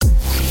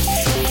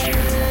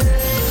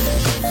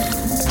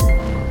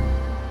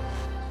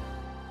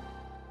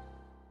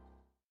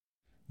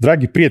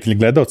Dragi prijatelji,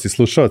 gledaoci i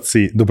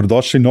slušaoci,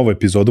 dobrodošli u novu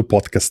epizodu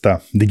podcasta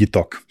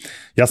DigiTalk.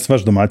 Ja sam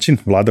vaš domaćin,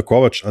 Vlada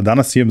Kovač, a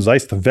danas imam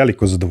zaista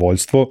veliko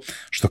zadovoljstvo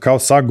što kao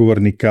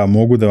sagovornika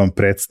mogu da vam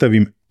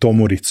predstavim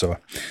Tomu Ricova.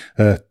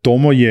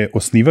 Tomo je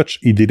osnivač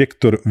i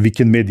direktor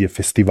Weekend Media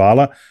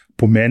festivala,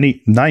 po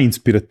meni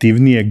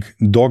najinspirativnijeg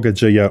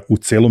događaja u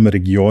celom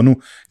regionu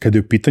kada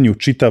je u pitanju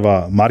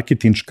čitava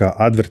marketinška,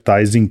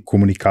 advertising,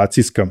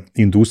 komunikacijska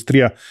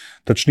industrija,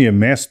 tačnije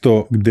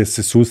mesto gde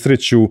se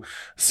susreću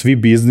svi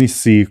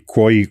biznisi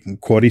koji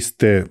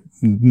koriste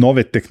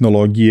nove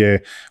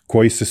tehnologije,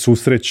 koji se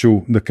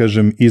susreću, da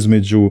kažem,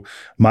 između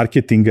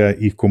marketinga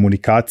i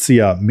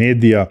komunikacija,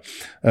 medija.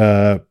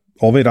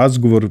 Ovaj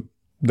razgovor,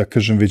 da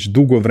kažem, već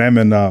dugo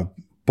vremena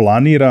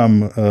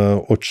planiram,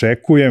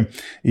 očekujem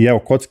i evo,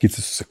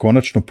 kockice su se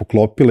konačno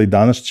poklopile i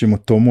danas ćemo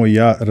Tomo i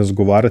ja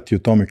razgovarati o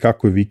tome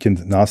kako je vikend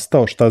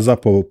nastao, šta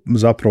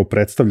zapravo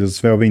predstavlja za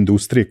sve ove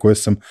industrije koje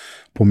sam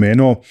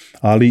pomenuo,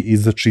 ali i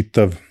za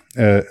čitav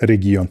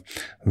region.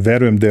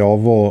 Verujem da je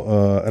ovo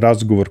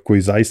razgovor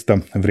koji zaista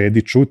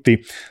vredi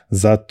čuti,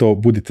 zato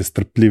budite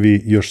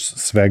strpljivi još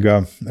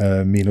svega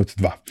minut,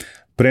 dva.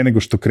 Pre nego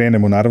što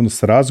krenemo naravno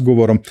sa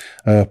razgovorom,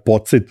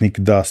 podsjetnik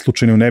da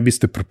slučajno ne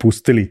biste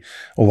propustili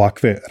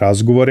ovakve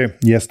razgovore,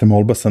 jeste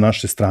molba sa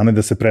naše strane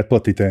da se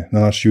pretplatite na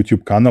naš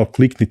YouTube kanal,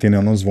 kliknite na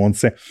ono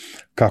zvonce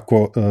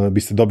kako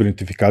biste dobili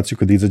notifikaciju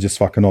kada izađe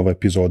svaka nova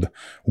epizoda.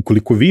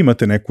 Ukoliko vi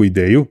imate neku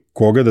ideju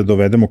koga da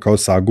dovedemo kao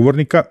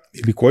sagovornika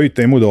ili koju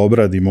temu da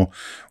obradimo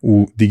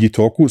u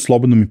DigiTalku,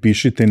 slobodno mi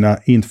pišite na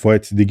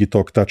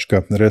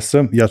info@digitalk.rs,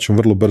 ja ću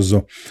vrlo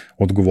brzo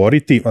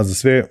odgovoriti, a za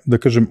sve, da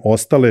kažem,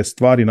 ostale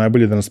stvari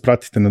najbolje da nas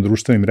pratite na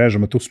društvenim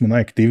mrežama, tu smo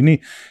najaktivniji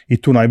i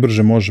tu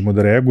najbrže možemo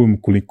da reagujemo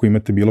ukoliko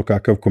imate bilo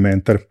kakav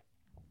komentar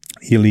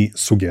ili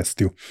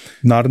sugestiju.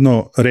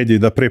 Naravno, red je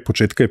da pre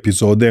početka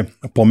epizode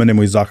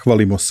pomenemo i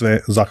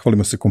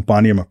zahvalimo se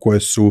kompanijama koje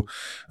su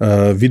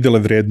videle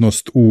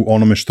vrednost u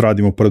onome što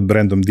radimo pred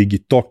brendom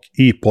DigiTalk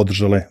i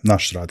podržale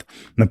naš rad.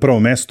 Na prvo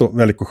mesto,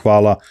 veliko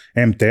hvala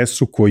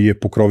MTS-u koji je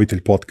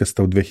pokrovitelj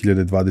podcasta u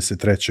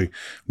 2023.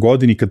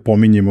 godini. Kad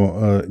pominjemo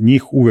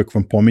njih, uvek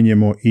vam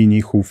pominjemo i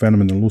njihovu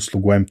fenomenalnu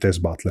uslugu MTS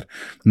Butler.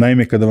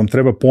 Naime, kada vam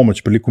treba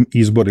pomoć prilikom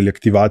izbora ili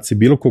aktivacije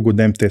bilo kog od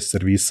MTS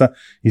servisa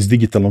iz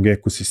digitalnog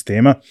ekosistema,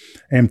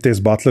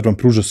 MTS Butler vam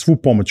pruža svu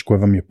pomoć koja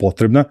vam je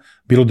potrebna,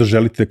 bilo da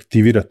želite da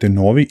aktivirate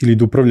novi ili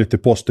da upravljate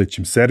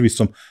postojećim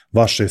servisom,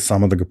 vaše je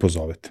samo da ga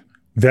pozovete.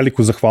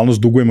 Veliku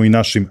zahvalnost dugujemo i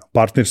našim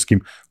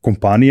partnerskim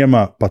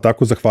kompanijama, pa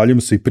tako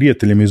zahvaljujemo se i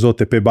prijateljima iz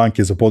OTP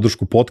banke za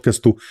podršku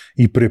podcastu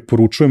i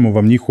preporučujemo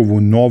vam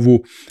njihovu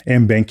novu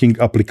M-Banking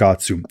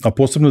aplikaciju, a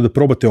posebno da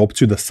probate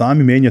opciju da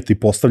sami menjate i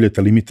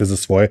postavljate limite za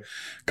svoje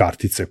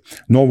kartice.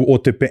 Novu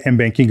OTP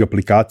M-Banking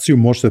aplikaciju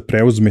možete da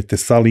preuzmete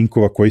sa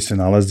linkova koji se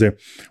nalaze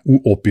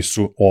u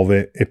opisu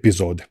ove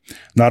epizode.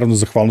 Naravno,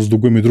 zahvalnost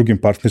dugujemo i drugim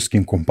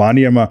partnerskim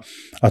kompanijama,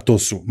 a to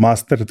su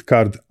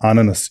Mastercard,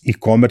 Ananas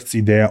e-commerce,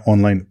 Ideja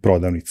online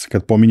prodavnica.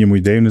 Kad pominjemo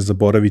Ideju, ne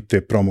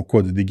zaboravite promo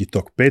kod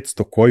DigiTalk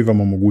 500 koji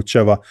vam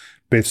omogućava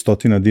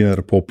 500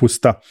 dinara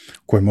popusta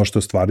koje možete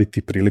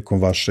ostvariti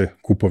prilikom vaše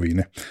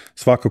kupovine.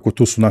 Svakako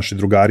tu su naši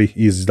drugari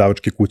iz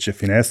izdavačke kuće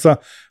Finesa,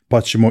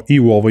 pa ćemo i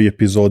u ovoj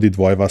epizodi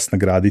dvoje vas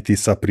nagraditi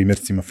sa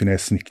primjercima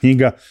Finesenih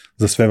knjiga.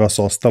 Za sve vas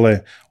ostale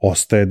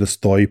ostaje da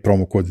stoji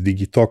promo kod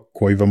DigiTalk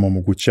koji vam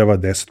omogućava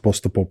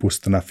 10%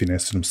 popusta na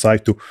Finesenom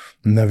sajtu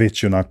na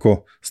već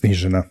onako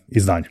snižena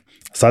izdanja.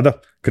 Sada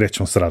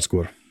krećemo sa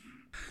razgovorom.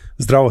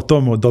 Zdravo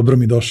Tomo, dobro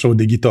mi došao u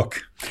DigiTalk.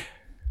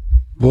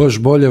 Bož,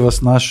 bolje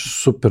vas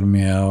naš, super mi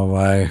je,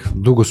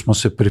 dugo smo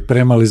se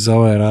pripremali za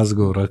ovaj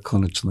razgovor, a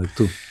konačno je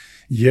tu.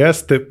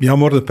 Jeste, ja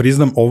moram da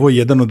priznam, ovo je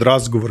jedan od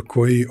razgovor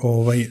koji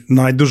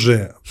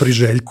najduže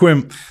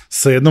priželjkujem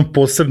sa jednom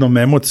posebnom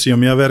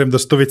emocijom. Ja verujem da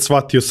ste to već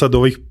shvatio sad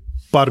ovih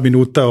par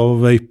minuta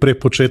pre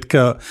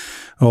početka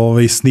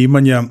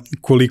snimanja,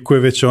 koliko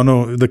je već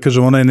da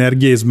kažem, ona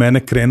energija iz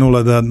mene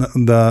krenula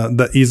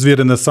da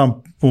izvire na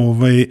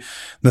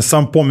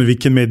sam pomen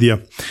Weekend Media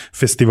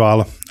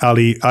festivala.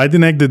 Ali ajde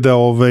negde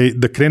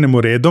da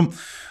krenemo redom,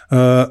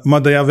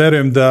 mada ja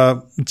verujem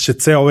da će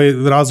ceo ovaj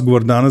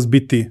razgovor danas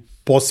biti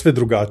posve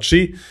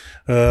drugačiji.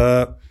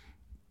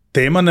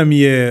 Tema nam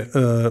je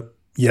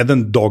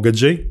jedan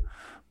događaj,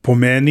 po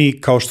meni,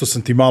 kao što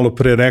sam ti malo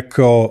pre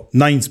rekao,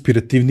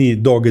 najinspirativniji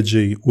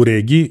događaj u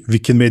regiji,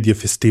 Weekend Media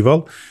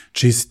festival,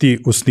 čiji si ti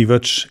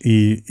osnivač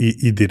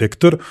i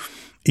direktor.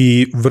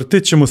 I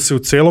vrtećemo se u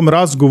celom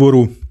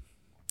razgovoru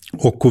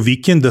oko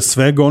vikenda,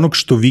 svega onog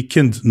što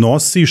vikend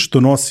nosi, što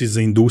nosi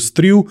za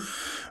industriju,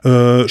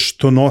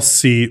 što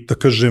nosi, da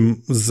kažem,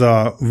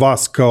 za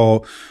vas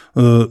kao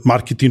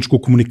marketinšku,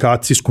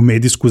 komunikacijsku,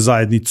 medijsku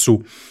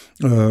zajednicu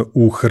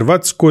u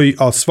Hrvatskoj,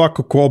 ali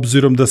svakako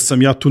obzirom da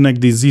sam ja tu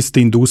negde iz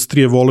iste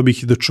industrije, volio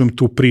bih i da čujem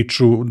tu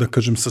priču, da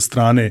kažem, sa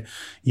strane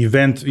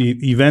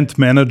event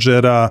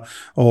menadžera,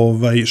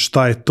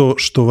 šta je to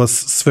što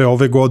vas sve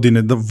ove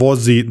godine da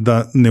vozi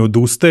da ne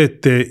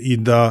odustajete i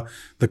da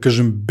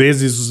kažem,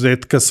 bez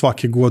izuzetka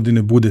svake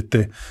godine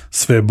budete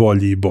sve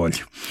bolji i bolji.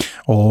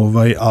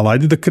 Ali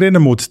ajde da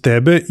krenemo od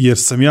tebe, jer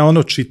sam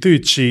ja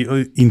čitajući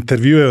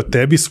intervjue o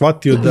tebi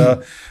shvatio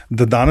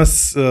da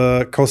danas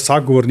kao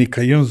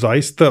sagovornika imam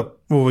zaista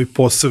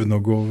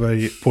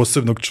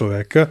posebnog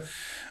čoveka.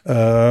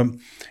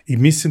 I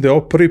mislim da je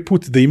ovo prvi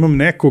put da imam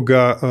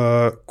nekoga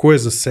ko je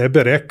za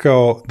sebe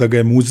rekao da ga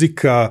je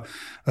muzika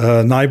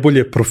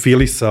najbolje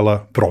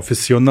profilisala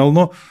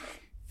profesionalno.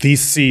 Ti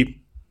si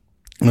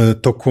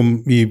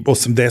tokom i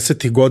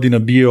 80. godina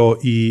bio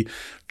i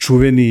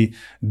čuveni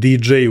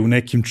DJ u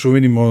nekim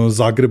čuvenim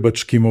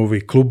zagrebačkim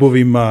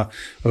klubovima,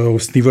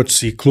 osnivač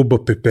si kluba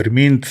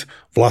Peppermint,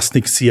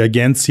 vlasnik si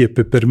agencije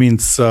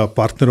Peppermint sa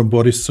partnerom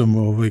Borisom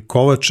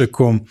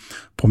Kovačekom,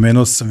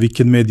 pomenuo sam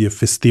Weekend Media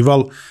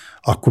Festival.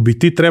 Ako bi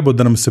ti trebao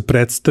da nam se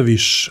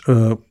predstaviš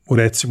u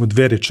recimo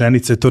 2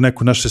 rečenice, to je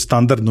neko naše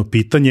standardno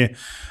pitanje,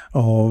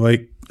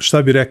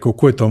 šta bi rekao,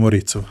 ko je Tomo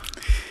Ricov?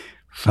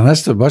 Pa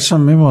nešto, baš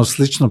sam imao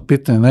slično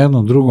pitanje na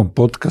jednom drugom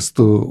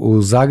podcastu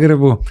u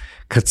Zagrebu.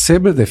 Kad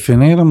sebe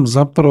definiram,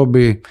 zapravo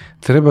bi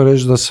treba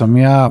reći da sam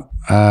ja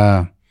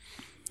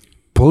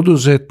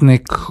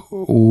poduzetnik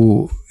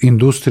u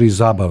industriji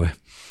zabave.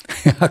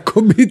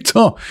 Ako bi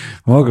to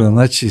moglo,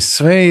 znači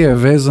sve je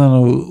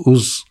vezano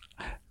uz,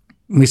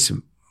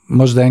 mislim,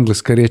 možda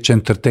engleska riječ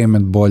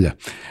entertainment bolja,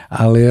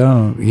 ali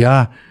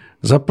ja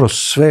zapravo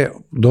sve,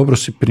 dobro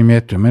si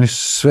primijetio, meni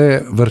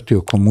sve vrti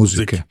oko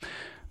muzike.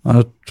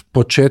 Od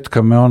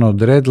početka me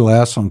odredila,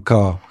 ja sam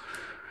kao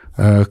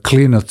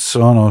klinac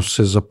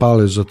se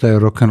zapalio za taj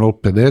rock and roll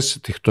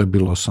 50-ih, to je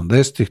bilo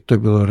 80-ih, to je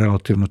bilo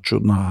relativno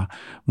čudna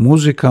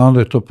muzika, onda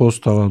je to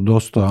postalo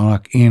dosta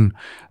in,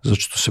 zato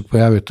što se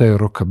pojavio taj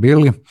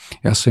rockabilly.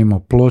 Ja sam imao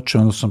ploče,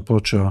 onda sam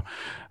počeo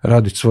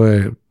raditi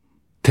svoje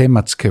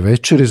tematske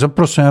večeri,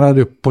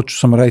 zapravo počeo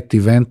sam raditi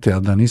evente, a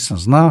da nisam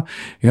znao,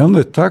 i onda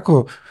je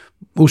tako,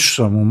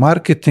 ušao sam u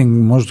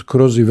marketing, možda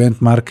kroz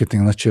event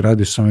marketing, znači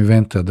radio sam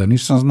evente, a da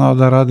nisam znao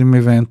da radim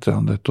evente,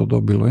 onda je to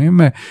dobilo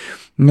ime,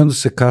 i onda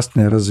se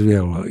kasnije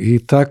razvijelo. I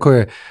tako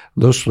je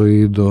došlo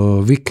i do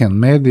Weekend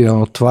Media,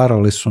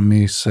 otvarali su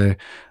mi se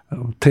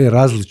te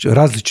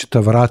različita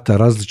vrata,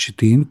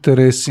 različiti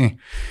interesi,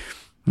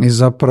 i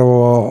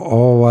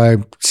zapravo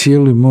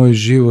cijeli moj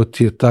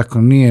život je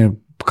tako, nije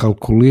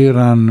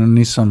kalkuliran,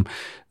 nisam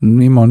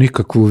imao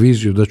nikakvu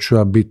viziju da ću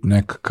ja biti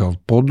nekakav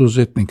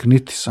poduzetnik,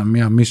 niti sam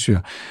ja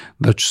mislio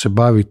da ću se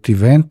baviti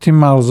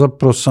eventima, ali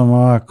zapravo sam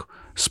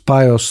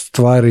spajao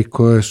stvari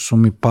koje su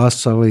mi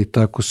pasale i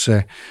tako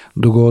se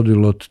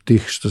dogodilo od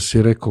tih, što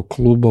si rekao,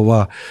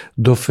 klubova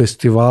do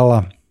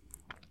festivala.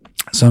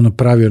 Sam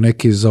napravio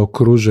neki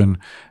zaokružen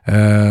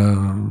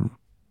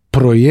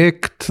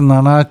projekt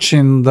na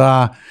način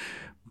da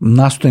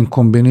nastojim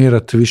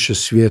kombinirati više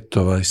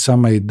svjetova, i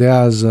sama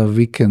ideja za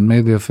Weekend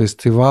Media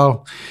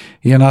Festival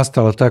je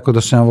nastala tako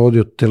da sam ja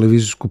vodio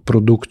televizijsku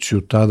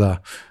produkciju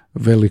tada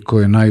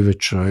velikoj,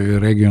 najvećoj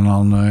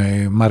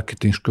regionalnoj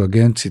marketinškoj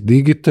agenciji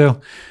DigiTalk,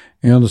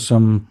 i onda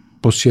sam,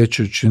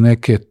 posjećujući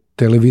neke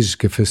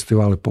televizijske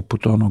festivale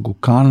poput onog u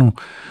Kanu,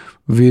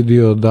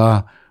 vidio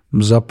da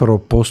zapravo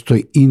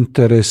postoji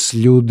interes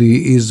ljudi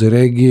iz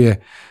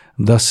regije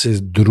da se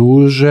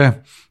druže.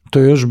 To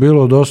je još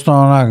bilo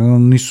dosta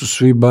nisu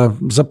svi,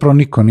 zapravo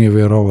niko nije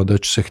vjerovao da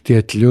će se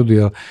htjeti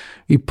ljudi,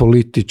 i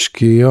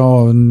politički,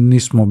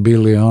 nismo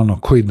bili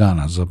koji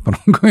danas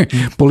zapravo.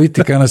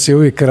 Politika nas je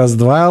uvijek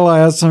razdvajala, a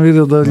ja sam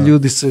vidio da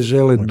ljudi se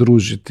žele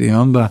družiti, i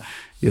onda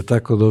je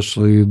tako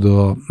došlo i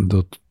do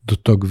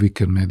tog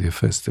Weekend Media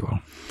Festivala.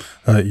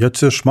 Ja ću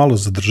se još malo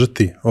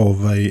zadržati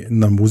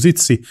na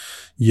muzici,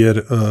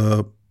 jer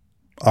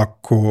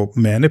ako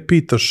mene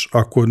pitaš,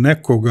 ako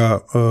nekoga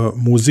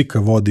muzika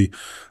vodi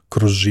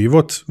kroz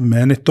život,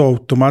 mene to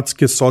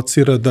automatski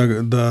asocira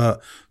da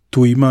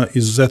tu ima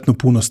izuzetno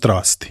puno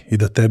strasti i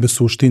da tebe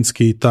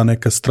suštinski i ta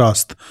neka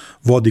strast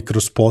vodi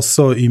kroz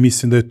posao, i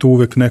mislim da je tu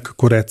uvek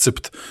nekako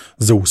recept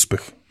za uspeh.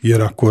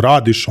 Jer ako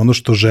radiš ono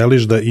što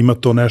želiš, da ima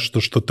to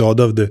nešto što te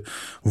odavde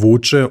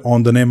vuče,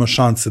 onda nema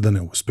šanse da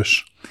ne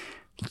uspeš.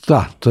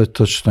 Da, to je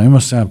točno.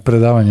 Imao sam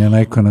predavanje na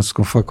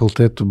Ekonomskom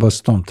fakultetu baš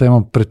s tom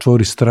temom,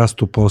 pretvori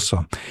strast u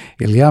posao.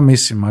 Jer ja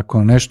mislim,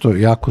 ako nešto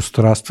jako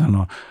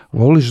strastveno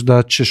voliš,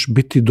 da ćeš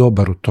biti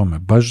dobar u tome.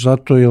 Baš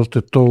zato jer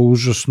te to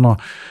užasno,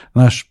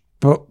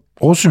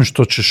 osim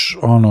što ćeš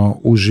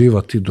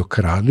uživati dok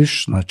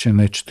radiš, znači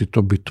neće ti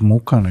to biti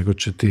muka, nego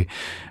će ti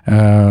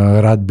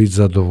rad biti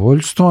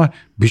zadovoljstvo,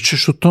 bit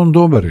ćeš u tom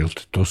dobar, jer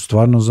te to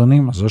stvarno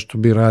zanima. Zašto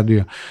bi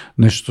radio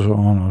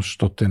nešto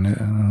što te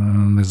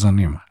ne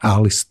zanima?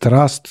 Ali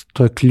strast,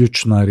 to je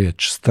ključna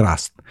riječ,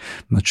 strast.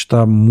 Znači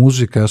ta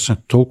muzika, ja sam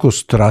toliko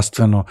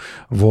strastveno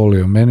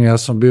volio. Ja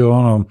sam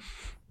bio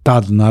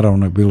tad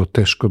naravno je bilo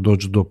teško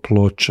doći do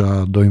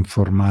ploča, do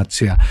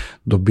informacija,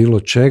 do bilo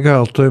čega,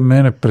 ali to je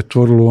mene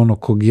pretvorilo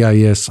kog ja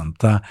jesam.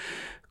 Ta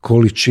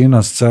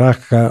količina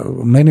straha,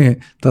 meni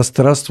je ta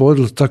strast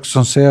vodila, tako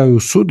sam se ja i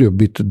usudio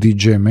biti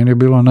DJ. Meni je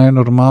bilo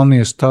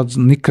najnormalnije,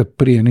 nikad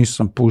prije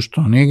nisam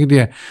puštao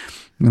nigdje.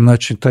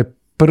 Znači taj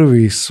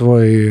prvi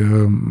svoj,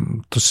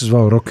 to se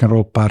zvao rock and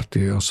roll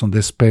party,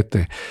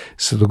 85.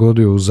 se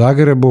dogodio u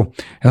Zagrebu.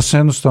 Ja sam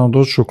jednostavno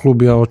došao u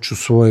klub, ja hoću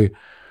svoj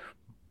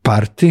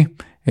party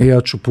i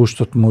ja ću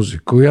puštati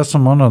muziku. Ja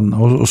sam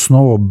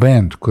osnovao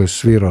band koji je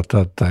svirao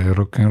taj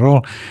rock and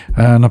roll.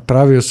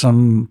 Napravio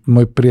sam,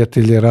 moj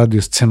prijatelj je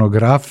radio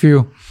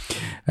scenografiju,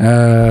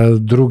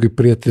 drugi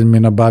prijatelj mi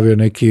je nabavio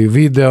neki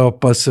video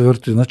pa se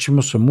vrti. Znači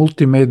imao sam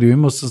multimediju,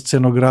 imao sam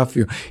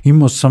scenografiju,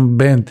 imao sam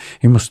band,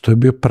 to je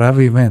bio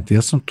pravi event.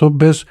 Ja sam to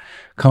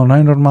kao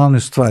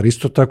najnormalnije stvari.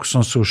 Isto tako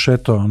sam se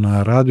ušetao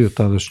na radio,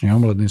 tadašnji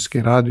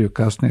omladinski radio,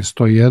 kasnije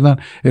 101,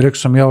 i rekao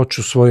sam ja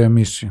hoću svoju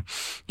emisiju.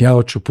 Ja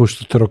hoću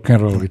puštati rock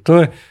and roll. I to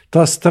je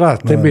ta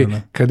strast. Tebi,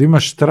 kad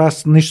imaš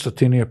strast, ništa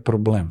ti nije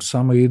problem.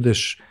 Samo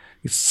ideš.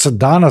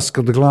 Danas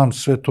kad gledam,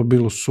 sve to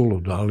bilo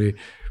suludo, ali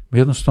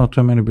jednostavno to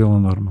je meni bilo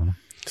normalno.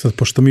 Sad,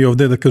 pošto mi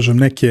ovdje, da kažem,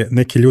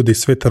 neke ljude iz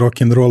sveta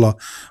rock'n'rolla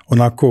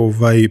onako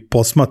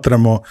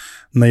posmatramo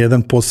na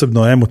jedan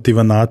posebno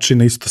emotivan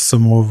način, isto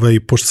sam,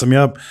 pošto sam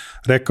ja,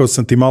 rekao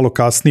sam ti malo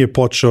kasnije,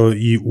 počeo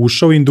i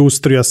ušao u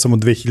industriju, ja sam od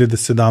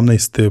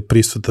 2017.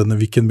 prisutan na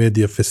Weekend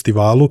Media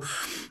festivalu,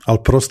 ali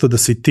prosto da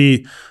si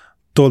ti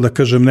to, da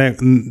kažem,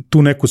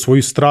 tu neku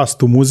svoju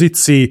strast u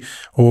muzici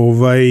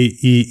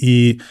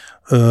i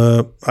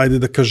ajde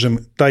da kažem,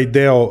 taj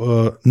deo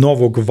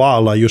novog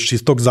vala, još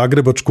iz tog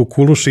zagrebačkog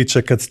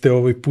Kulušića, kad ste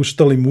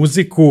puštali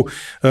muziku,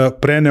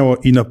 preneo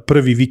i na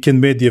prvi Weekend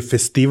Media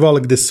festival,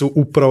 gde su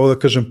upravo, da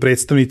kažem,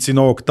 predstavnici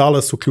Novog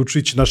talasa,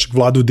 uključujući našeg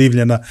Vladu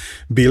Divljana,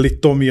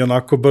 bili. To mi je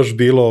onako baš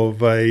bilo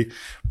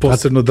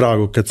posebno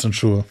drago kad sam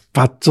čuo.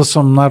 Pa to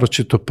sam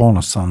naročito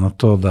ponosan na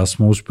to da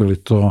smo uspjeli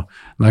to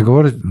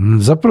nagovoriti.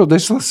 Zapravo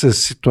desila se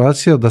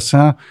situacija da sam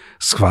ja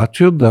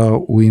shvatio da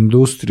u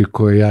industriji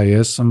koju ja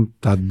jesam,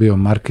 tad bio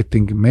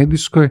marketing i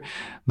medijskoj,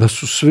 da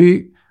su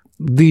svi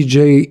DJ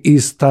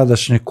iz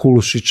tadašnje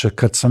Kulušića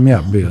kad sam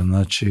ja bio,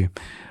 znači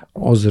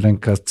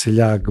Ozrenka,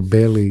 Celjak,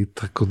 Beli i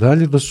tako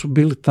dalje, da su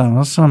bili tamo.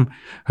 Ja sam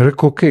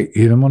rekao, ok,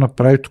 idemo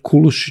napraviti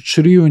Kulušić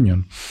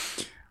reunion.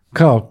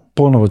 Kao,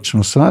 ponovo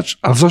ćemo se naći,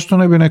 ali zašto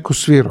ne bi neko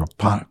svirao?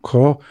 Pa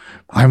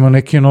ajmo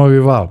neki novi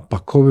val,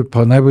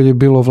 pa najbolje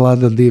bilo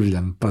Vlada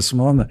Divljan, pa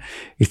smo onda,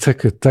 i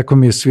tako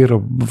mi je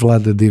svirao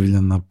Vlada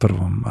Divljan na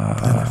prvom.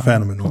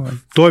 Fenomenalno.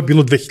 To je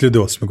bilo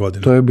 2008.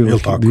 godine. To je bilo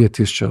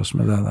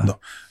 2008.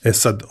 Da.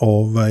 Sad,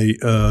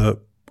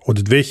 od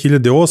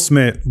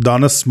 2008.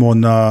 danas smo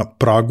na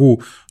pragu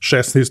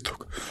 16.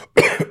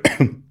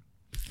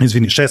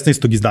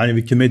 izdanja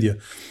Weekend Media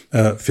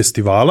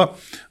festivala.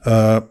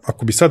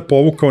 Ako bi sad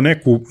povukao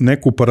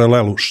neku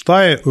paralelu,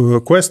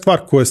 koja je stvar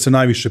koja se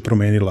najviše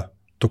promenila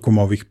tokom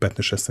ovih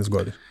 15-16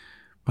 godina?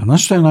 Pa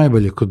znaš što je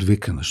najbolje kod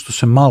vikenda? Što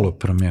se malo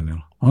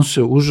promijenilo. On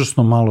se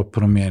užasno malo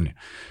promijenio.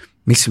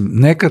 Mislim,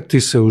 nekad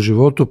ti se u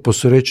životu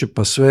posreći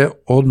pa sve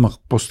odmah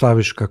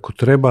postaviš kako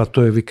treba, a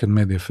to je Weekend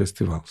Media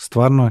festival.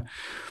 Stvarno je,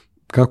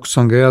 kako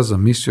sam ga ja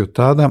zamislio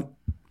tada,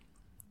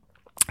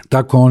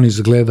 tako on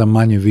izgleda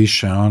manje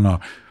više,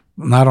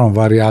 naravno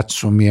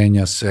varijaciju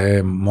mijenja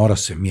se, mora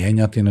se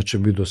mijenjati, inače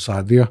bi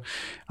dosadio,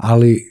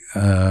 ali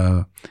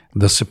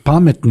da se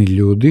pametni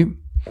ljudi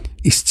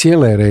iz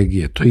cijele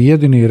regije, to je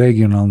jedini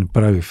regionalni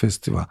pravi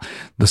festival,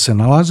 da se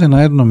nalaze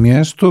na jednom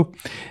mjestu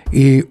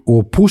i u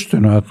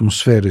opuštenoj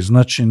atmosferi,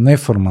 znači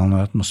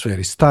neformalnoj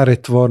atmosferi, stare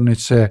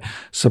tvornice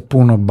sa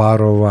puno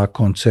barova,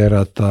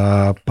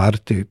 koncerata,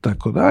 partije i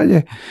tako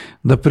dalje,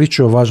 da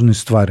pričaju o važnim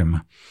stvarima.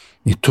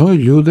 I to je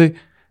ljudi,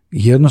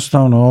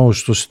 jednostavno ovo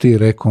što si ti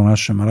rekao u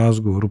našem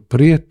razgovoru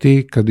prije,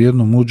 ti kad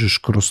jednom uđeš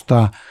kroz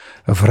ta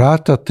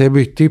vrata,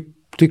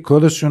 ti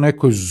kod da si u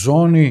nekoj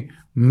zoni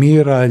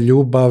mira,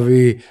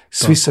 ljubavi,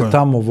 svi se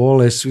tamo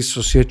vole, svi se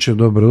osjećaju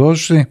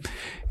dobrodošli.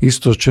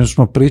 Isto o čem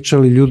smo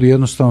pričali, ljudi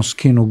jednostavno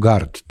skinu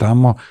gard.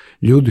 Tamo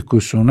ljudi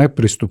koji su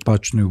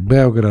nepristupačni u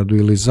Beogradu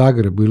ili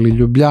Zagrebu ili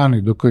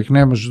Ljubljani, do kojih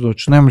ne možeš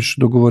doći, ne možeš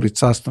dogovoriti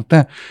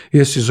sastanak.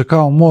 Jesi za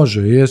kao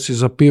može, jesi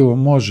za pivo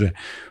može.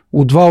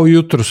 U 2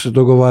 ujutro se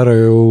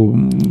dogovaraju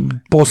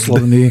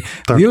poslovni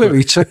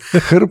dilevi, čak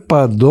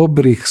hrpa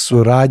dobrih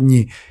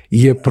suradnji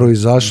je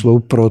proizašlo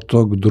upravo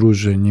tog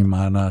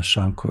druženjima na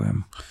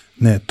šankovima.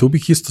 Ne, tu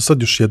bih isto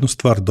sad još jednu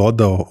stvar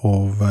dodao,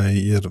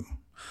 jer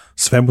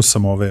svemu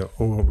sam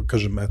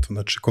kažem, eto,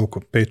 znači koliko,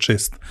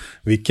 5-6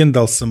 vikenda,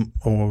 ali sam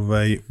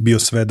bio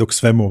svedok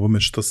svemu ovome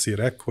što si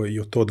rekao i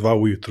o to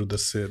 2 ujutru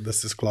da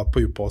se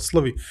sklapaju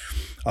poslovi,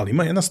 ali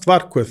ima jedna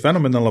stvar koja je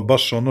fenomenalna,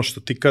 baš ono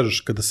što ti kažeš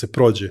kada se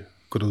prođe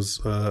kroz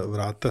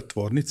vrata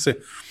tvornice,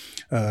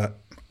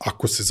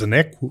 ako se za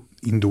neku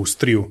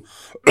industriju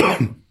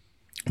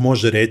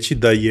može reći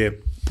da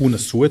je puna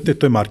sujete,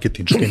 to je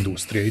marketinška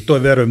industrija i to je,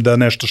 verujem, da je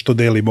nešto što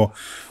delimo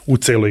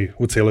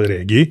u celoj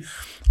regiji,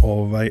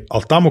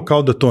 ali tamo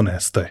kao da to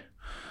nestaje.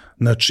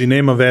 Znači,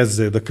 nema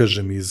veze, da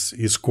kažem,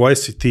 iz koje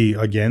si ti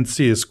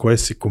agencije, iz koje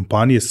si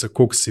kompanije, sa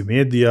kog si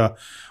medija,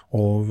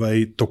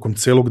 tokom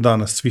celog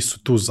dana svi su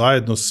tu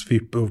zajedno,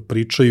 svi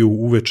pričaju,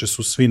 uveče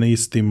su svi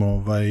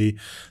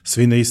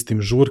na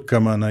istim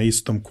žurkama, na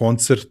istom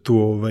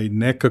koncertu,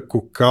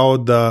 nekako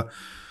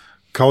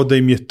kao da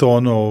im je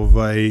to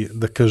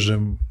da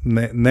kažem,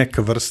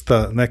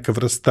 neka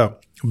vrsta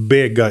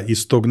bega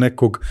iz tog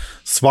nekog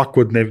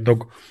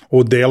svakodnevnog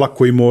odela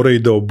koji moraju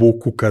da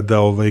obuku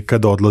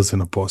kada odlaze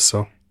na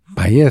posao.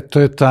 Pa to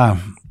je ta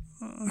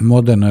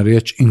moderna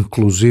riječ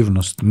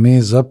inkluzivnost.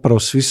 Mi zapravo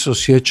svi se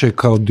osjećaju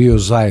kao dio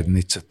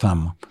zajednice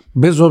tamo.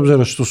 Bez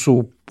obzira što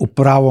su u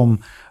pravom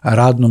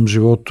radnom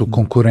životu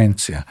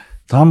konkurencija.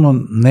 Tamo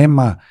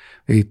nema,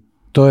 i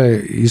to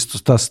je isto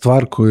ta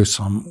stvar koju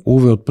sam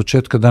uveo od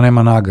početka, da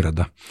nema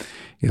nagrada.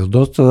 Jer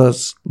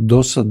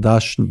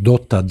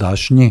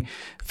dotadašnji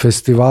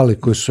festivali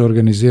koji su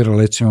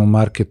organizirali, recimo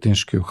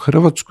marketinški u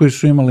Hrvatskoj,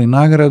 su imali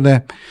nagrade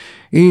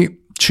i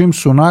čim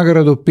su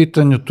nagrade u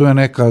pitanju, tu je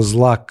neka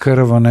zla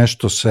krva,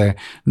 nešto se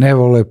ne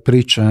vole,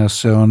 priča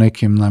se o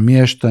nekim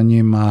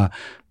namještanjima,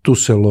 tu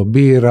se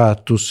lobira,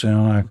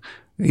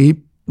 i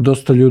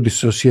dosta ljudi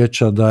se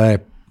osjeća da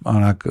je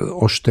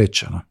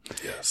oštećeno.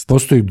 Yes.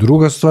 Postoji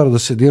druga stvar, da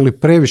se dijeli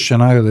previše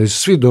nagrade i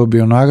svi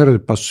dobiju nagrade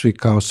pa su svi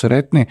kao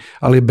sretni,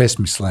 ali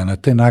besmislene.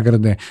 Te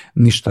nagrade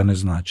ništa ne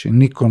znači.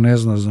 Niko ne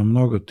zna za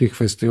mnogo tih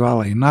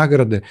festivala i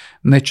nagrade,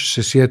 neće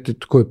se sjetiti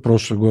tko je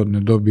prošle godine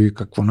dobio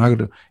ikakvu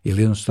nagradu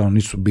ili jednostavno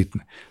nisu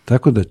bitne.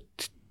 Tako da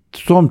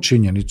tom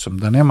činjenicom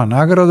da nema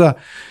nagrada,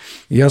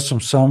 ja sam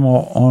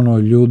samo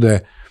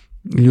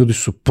ljudi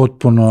su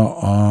potpuno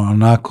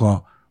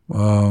onako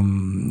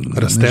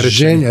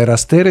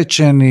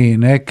rasterećeni,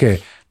 neke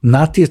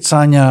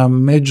natjecanja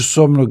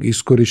međusobnog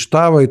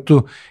iskorištavaju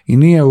tu i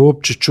nije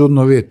uopće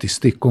čudno vidjeti iz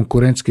tih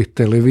konkurentskih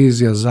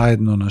televizija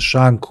zajedno na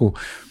šanku,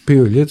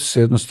 piju ljeti se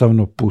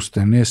jednostavno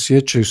puste, ne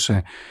osjećaju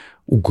se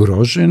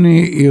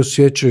ugroženi i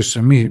osjećaju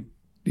se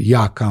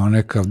ja kao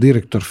nekav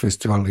direktor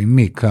festivala i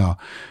mi kao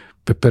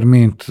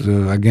Peppermint,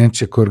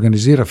 agencija koja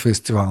organizira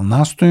festival,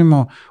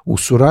 nastojimo u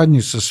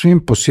suradnji sa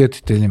svim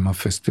posjetiteljima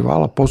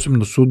festivala,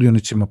 posebno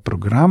sudionicima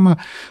programa,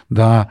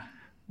 da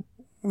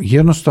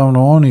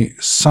jednostavno oni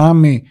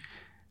sami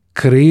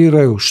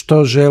kreiraju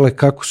što žele,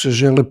 kako se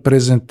žele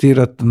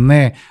prezentirati,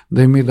 ne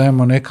da im mi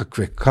dajemo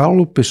nekakve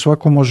kalupe,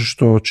 svako može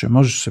što hoće,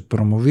 može se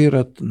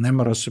promovirati, ne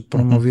mora se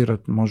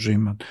promovirati, može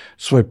imati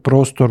svoj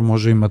prostor,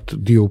 može imati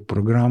dio u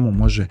programu,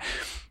 može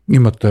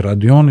imati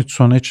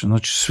radionicu,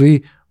 znači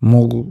svi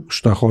mogu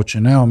šta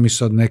hoće. Nemamo mi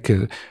sad neke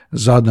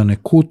zadane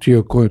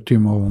kutije koje ti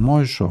ovo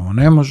možeš, ovo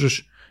ne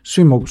možeš,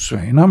 svi mogu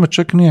sve. I nama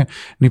čak nije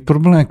ni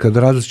problem kad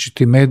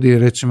različiti mediji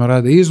recimo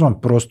rade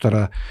izvan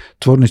prostora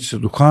tvornice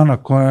duhana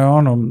koje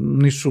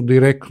nisu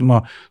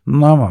direktno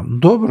nama.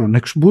 Dobro,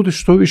 nek bude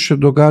što više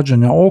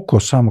događanja oko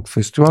samog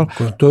festivala,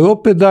 to je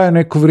opet daje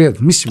neku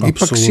vrijednost. Mislim,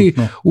 apsolutno. Ipak si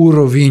u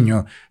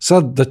Rovinju.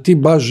 Sad da ti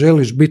baš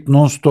želiš biti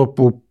non stop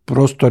u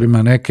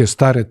prostorima neke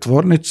stare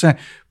tvornice,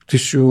 ti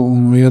si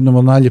u jednom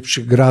od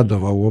najljepših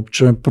gradova u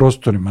općim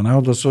prostorima,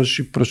 ne da se hoćeš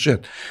i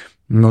prošet.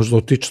 Možda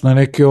otići na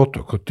neki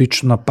otok,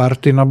 otići na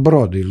parti na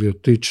brod ili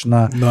otići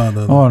na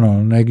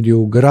negdje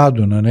u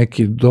gradu, na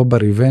neki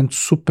dobar event,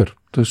 super,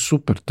 to je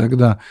super. Tako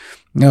da,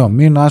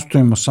 mi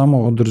nastojimo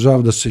samo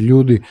održavati da se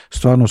ljudi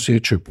stvarno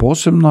osjećaju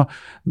posebno,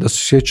 da se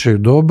osjećaju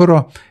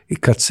dobro i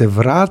kad se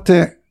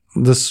vrate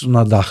da su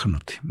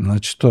nadahnuti.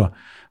 Znači to,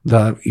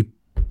 da i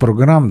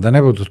program, da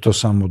ne bude to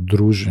samo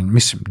druženje.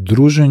 Mislim,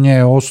 druženje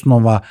je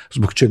osnova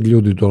zbog čeg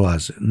ljudi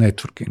dolaze,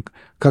 networking.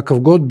 Kakav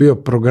god bio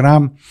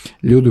program,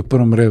 ljudi u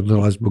prvom redu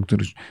dolaze zbog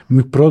druženja.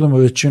 Mi prodamo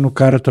većinu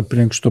karata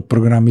prije nego što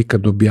program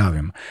ikad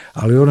objavimo.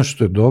 Ali ono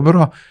što je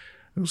dobro,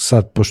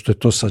 sad, pošto je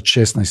to sad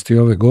 16.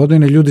 ove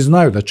godine, ljudi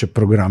znaju da će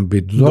program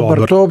biti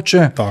dobar, to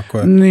uopće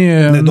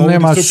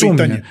nema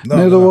sumnje.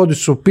 Ne dovodi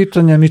se u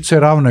pitanje, niti se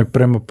ravnaju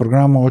prema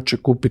programu, hoće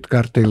kupiti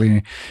karte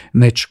ili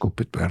neće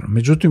kupiti program.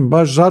 Međutim,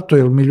 baš zato,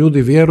 jer mi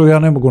ljudi vjeruju, ja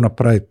ne mogu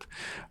napraviti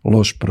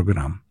loš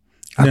program.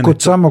 A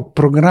kod samog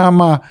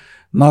programa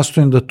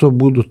nastojim da to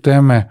budu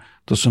teme,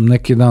 to sam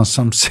neki dan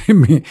sam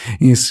sebi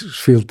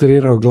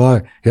isfiltrirao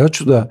glave. Ja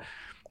hoću da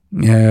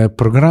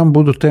program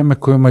budu teme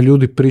kojima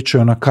ljudi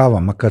pričaju na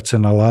kavama kad se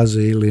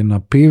nalaze ili na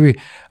pivi,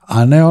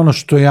 a ne ono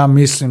što ja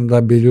mislim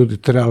da bi ljudi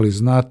trebali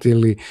znati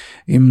ili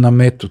im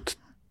nametut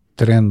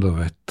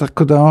trendove.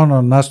 Tako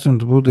da nastojim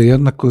da bude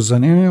jednako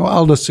zanimljivo,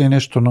 ali da se i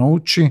nešto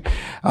nauči,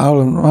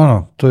 ali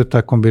to je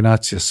ta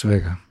kombinacija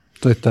svega.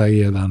 To je taj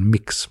jedan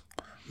miks.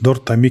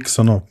 Taj miks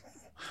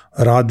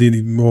radi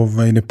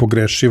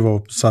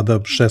nepogrešivo, sada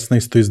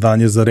 16.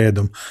 izdanje za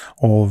redom.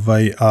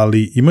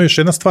 Ali ima još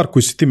jedna stvar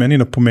koju si ti meni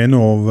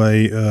napomenuo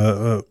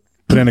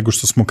pre nego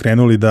što smo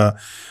krenuli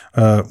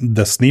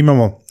da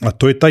snimamo, a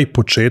to je taj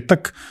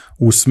početak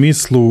u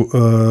smislu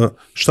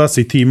šta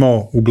si ti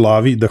imao u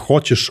glavi da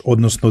hoćeš,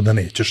 odnosno da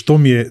nećeš.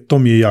 To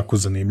mi je jako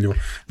zanimljivo.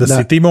 Da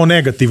si ti imao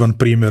negativan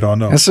primjer.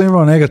 Ja sam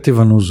imao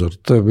negativan uzor.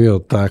 To je bio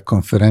ta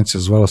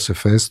konferencija, zvala se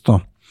Festo.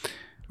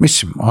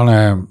 Mislim,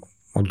 ona je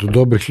od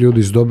dobrih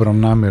ljudi s dobrom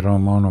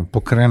namjerom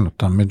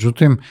pokrenuta.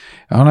 Međutim,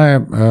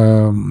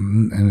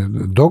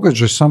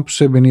 događaj sam po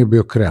sebi nije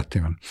bio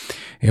kreativan.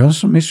 I onda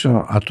sam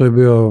mislio, a to je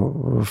bio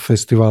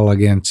festival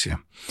agencija.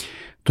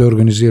 To je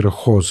organizirao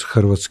HOZ,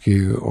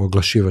 Hrvatski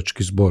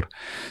oglašivački zbor,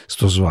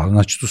 to zvao.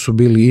 Znači, tu su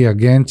bili i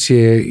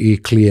agencije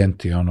i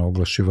klijenti,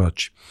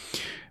 oglašivači.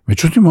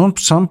 Međutim, on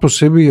sam po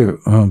sebi je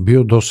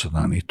bio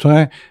dosadan i to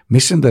je,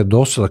 mislim da je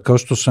dosadan, kao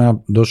što sam ja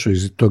došao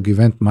iz tog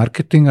event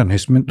marketinga, ne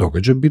smije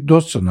događaj biti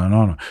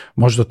dosadan.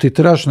 Možda ti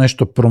trebaš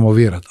nešto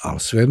promovirati, ali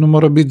svejedno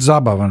mora biti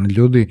zabavan.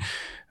 Ljudi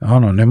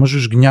ne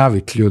možeš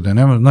gnjaviti ljude,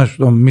 znaš,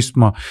 mi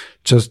smo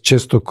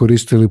često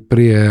koristili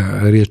prije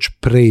riječ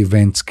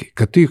preeventski,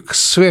 kad ti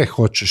sve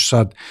hoćeš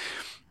sad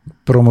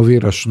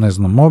promoviraš, ne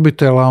znam,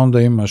 mobitela,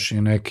 onda imaš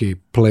i neki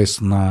ples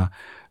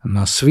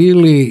na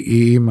svili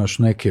i imaš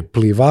neke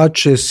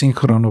plivače,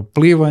 sinhrono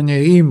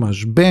plivanje,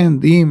 imaš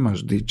bend,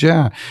 imaš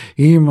DJ-a,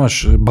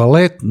 imaš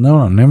balet,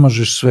 ne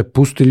možeš sve,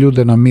 pusti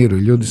ljude na miru,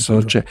 ljudi se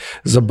hoće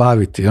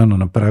zabaviti,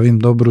 napravim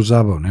dobru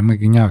zabavu, nemoj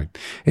gnjaviti.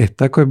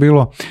 Tako je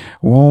bilo,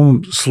 u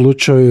ovom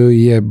slučaju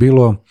je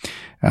bilo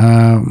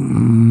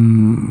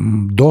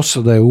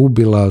dosada je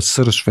ubila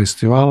srž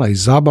festivala i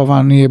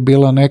zabava nije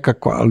bila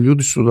nekakva, ali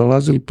ljudi su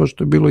dolazili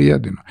pošto je bilo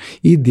jedino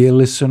i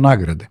dijele se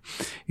nagrade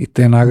i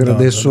te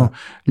nagrade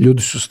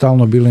ljudi su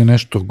stalno bili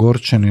nešto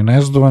gorčeni,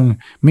 nezadovoljni.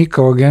 Mi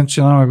kao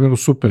agencija, nama je bilo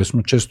super,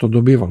 smo često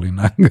dobivali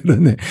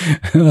nagrade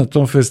na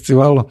tom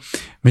festivalu,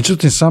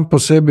 međutim sam po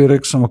sebi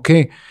rekao sam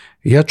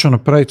ja ću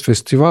napraviti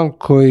festival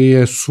koji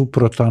je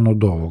suprotan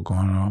od ovog.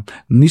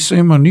 Nisam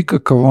imao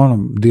nikakav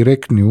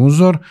direktni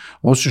uzor,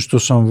 osim što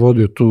sam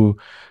vodio tu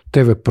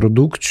TV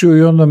produkciju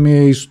i onda mi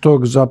je iz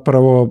tog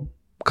zapravo,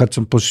 kad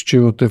sam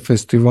posjećivao te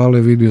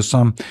festivale, vidio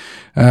sam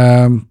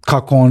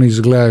kako oni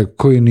izgledaju,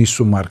 koji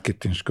nisu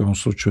marketinški, u ovom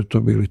slučaju to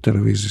bili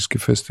televizijski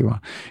festival.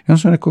 I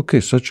onda sam rekao,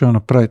 sad ću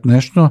napraviti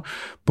nešto,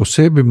 po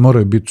sebi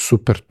moraju biti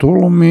super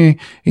tulumi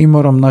i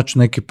moram naći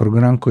neki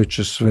program koji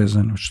će sve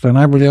zanimati. Što je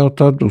najbolje, ja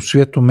tad u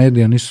svijetu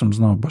medija nisam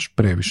znao baš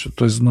previše,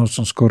 to je znao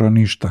sam skoro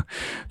ništa.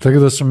 Tako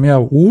da sam ja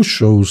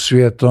ušao u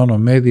svijet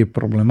medije,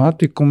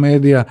 problematiku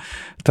medija,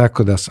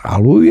 tako da sam,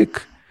 ali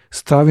uvijek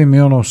stavim i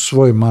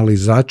svoj mali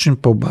začin,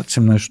 pa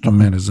ubacim nešto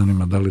mene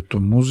zanima, da li to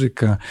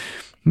muzika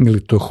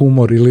ili to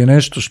humor ili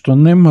nešto što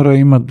ne mora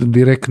imati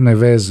direktne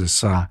veze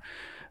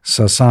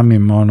sa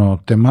samim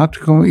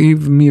tematikom i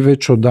mi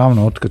već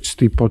odavno, otkad si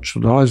ti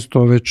počeo dolaziti,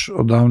 to već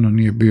odavno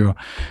nije bio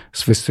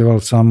festival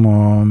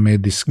samo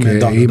medijske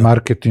i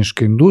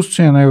marketinške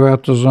industrije, nego ja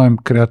to zovem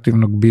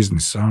kreativnog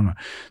biznisa,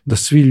 da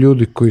svi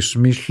ljudi koji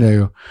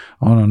smišljaju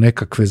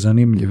nekakve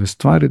zanimljive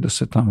stvari, da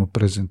se tamo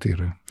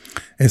prezentiraju.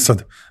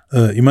 Sad,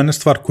 ima jedna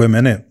stvar koja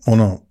mene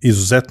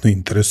izuzetno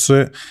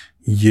interesuje,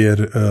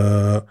 jer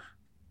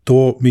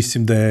to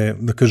mislim da je,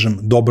 da kažem,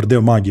 dobar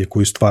deo magije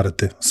koju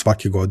stvarate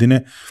svake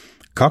godine.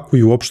 Kako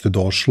je uopšte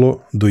došlo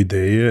do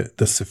ideje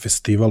da se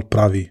festival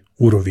pravi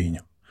u Rovinju?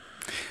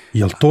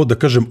 Je li to, da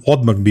kažem,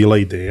 odmah bila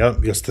ideja?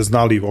 Jeste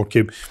znali,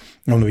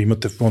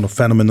 imate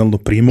fenomenalno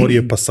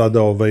primorje, pa sada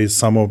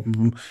samo,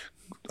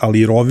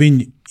 ali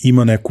Rovinj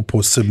ima neku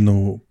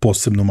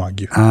posebnu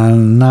magiju.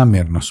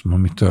 Namjerno smo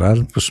mi to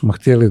radili, pa smo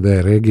htjeli da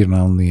je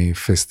regionalni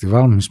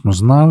festival, mi smo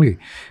znali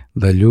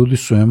da ljudi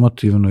su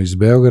emotivno iz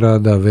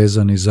Beograda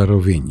vezani za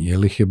Rovinj,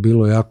 jer ih je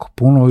bilo jako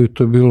puno i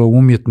to je bilo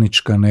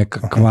umjetnička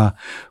nekakva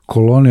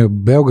kolonija,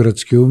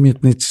 beogradski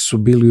umjetnici su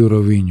bili u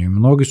Rovinju i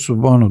mnogi su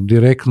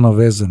direktno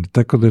vezani,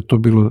 tako da je to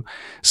bilo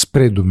s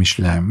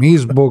predumišljajem i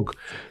zbog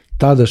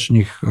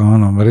tadašnjih,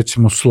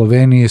 recimo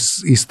Slovenije,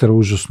 Istra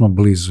užasno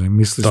blizu i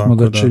mislili smo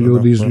da će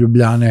ljudi iz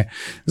Ljubljane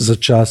za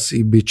čas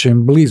i bit će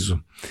im blizu.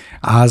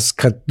 A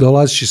kad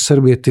dolaziš iz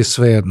Srbije ti je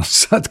svejedno.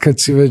 Sad kad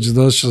si već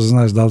došao,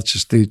 znaš da li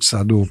ćeš ti ići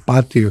sad u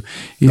Opatiju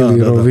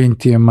ili Rovinj,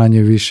 ti je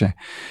manje više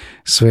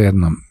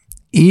svejedno.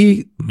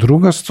 I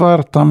druga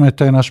stvar, tamo je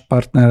taj naš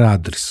partner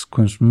Adris s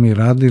kojim smo mi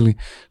radili,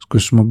 s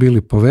kojim smo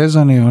bili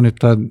povezani. On je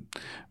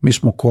mi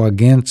smo ko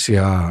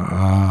agencija,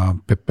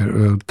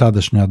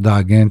 tadašnja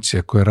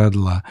agencija koja je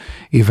radila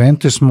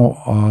evente, smo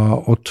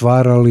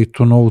otvarali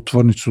tu novu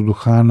tvornicu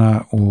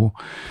duhana u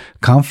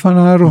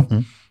Kanfanaru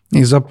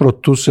i zapravo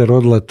tu se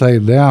rodila ta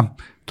ideja,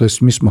 to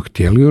jest mi smo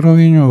htjeli u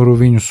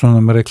Rovinju su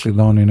nam rekli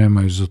da oni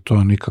nemaju za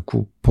to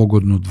nikakvu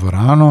pogodnu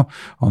dvoranu,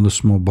 onda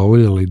smo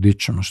obavljali di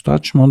ćemo, šta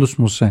ćemo, onda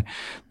smo se,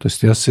 to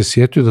jest ja se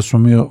sjetio da smo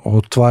mi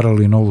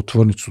otvarali novu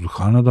tvornicu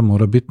duhana, da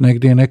mora biti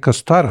negdje neka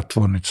stara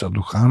tvornica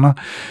duhana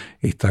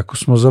i tako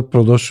smo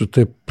zapravo došli u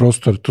te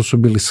prostore, to su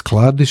bili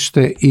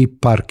skladište i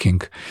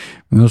parking.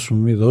 I onda smo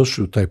mi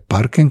došli u taj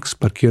parking,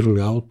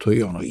 sparkirali auto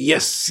i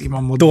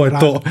imamo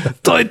dvoranu,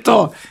 to je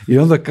to. I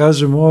onda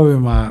kažemo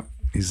ovima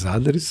iz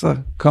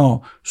Adrisa,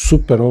 kao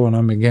super, ovo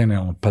nam je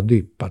genijalno, pa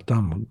di, pa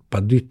tamo, pa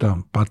di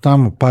tamo, pa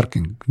tamo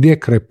parking, gdje je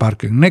kraj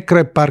parkinga? Ne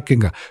kraj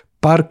parkinga,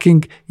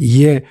 parking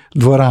je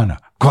dvorana.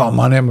 Kao,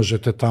 ma ne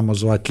možete tamo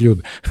zvati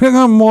ljude.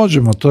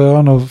 Možemo, to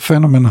je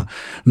fenomena.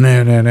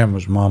 Ne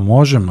možemo,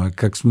 možemo,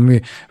 kak smo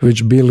mi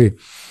već bili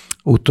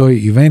u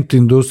toj event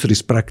industriji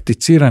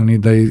sprakticirani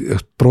da i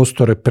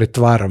prostore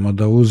pretvaramo,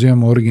 da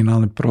uzimamo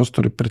originalne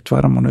prostore,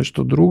 pretvaramo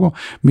nešto drugo,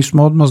 mi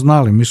smo odmah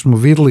znali, mi smo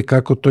vidjeli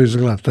kako to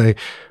izgleda, taj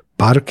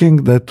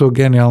parking, da je to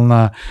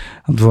genijalna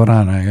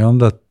dvorana i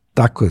onda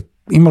tako je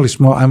imali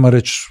smo, ajmo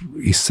reći,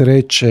 i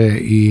sreće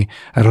i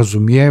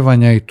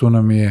razumijevanja i tu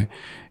nam je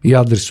i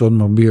Adris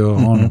odmah bio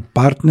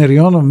partner i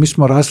mi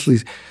smo rasli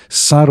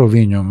sa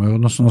Rovinjom,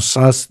 odnosno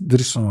sa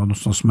Adrisom,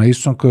 odnosno s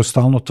Maisom koja je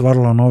stalno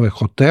otvarala nove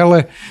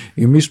hotele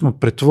i mi smo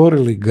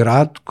pretvorili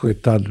grad koji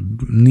tad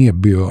nije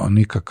bio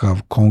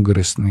nikakav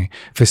kongresni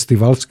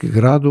festivalski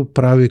grad u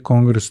pravi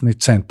kongresni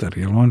centar,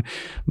 jer oni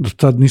do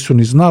tad nisu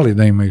ni znali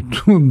da imaju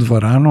tu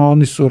dvoranu, a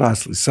oni su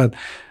rasli. Sad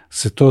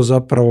se to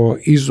zapravo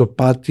iz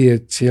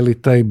Opatije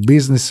cijeli taj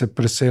biznis se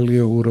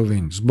preselio u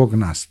Rovinj zbog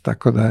nas,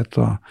 tako da je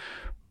to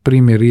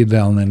primjer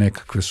idealne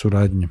nekakve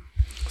suradnje.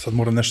 Sad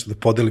moram nešto da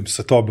podelim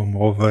sa tobom,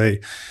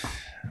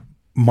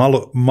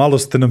 malo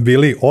ste nam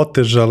bili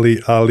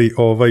otežali, ali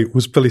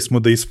uspeli smo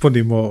da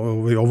ispunimo,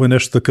 ovo je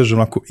nešto da kažem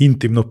onako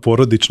intimno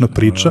porodična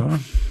priča.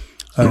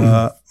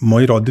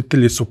 Moji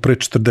roditelji su pre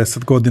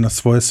 40 godina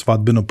svoje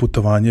svadbeno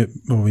putovanje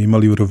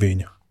imali u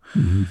Rovinju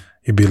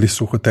i bili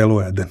su u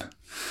hotelu Eden.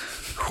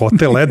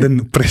 Hotel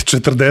Eden pre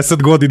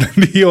 40 godina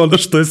nije ono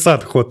što je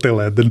sad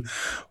Hotel Eden.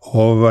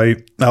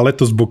 Ali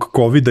eto, zbog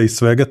COVID-a i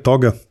svega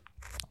toga,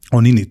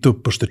 oni ni to,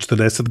 pošto je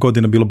 40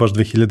 godina bilo baš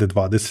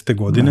 2020.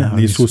 godine,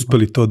 nisu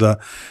uspeli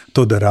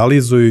to da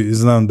realizuju i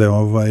znam da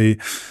je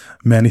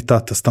meni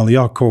tata stalno,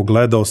 ja kao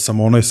gledao sam,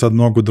 ono je sad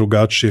mnogo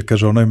drugačije,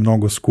 kaže, ono je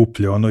mnogo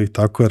skuplje, ono i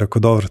tako je, rekao,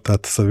 dobro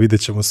tata, sad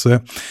vidjet ćemo sve,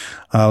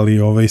 ali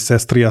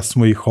sestra i ja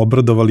smo ih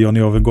obradovali,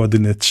 oni ove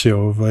godine će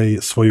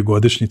svoju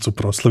godišnjicu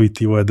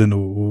proslaviti u Edenu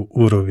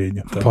u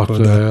Rovinju. Pa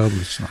to je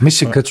odlično.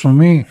 Mislim, kad smo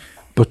mi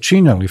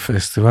počinjali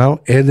festival,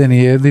 Eden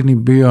je jedini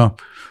bio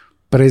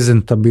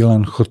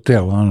prezentabilan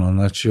hotel,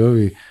 znači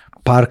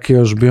park je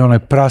još bio onaj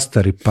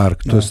prastari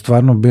park, to je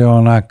stvarno bio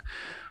onak,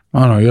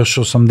 još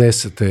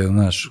 80. je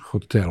naš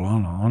hotel,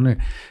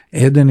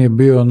 Eden je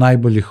bio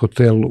najbolji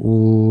hotel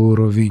u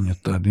Rovinju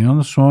tad i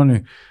onda su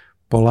oni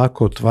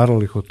polako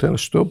otvarali hotel,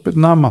 što je opet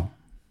nama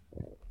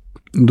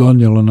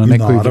donijelo na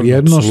nekoj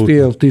vrijednosti,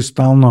 jer ti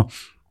stalno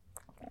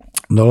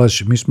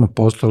dolaziš, mi smo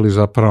postali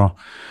zapravo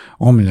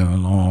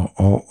omiljeno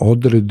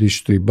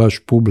odredište i baš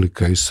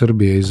publika iz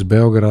Srbije, iz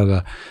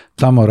Beograda,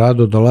 tamo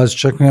rado dolazi,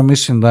 čak ja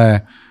mislim da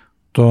je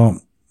to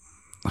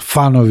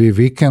fanovi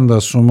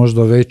vikenda su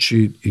možda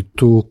veći i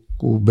tu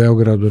u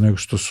Beogradu nego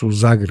što su u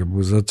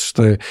Zagrebu, zato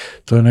što je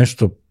to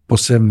nešto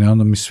posebne,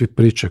 onda mi svi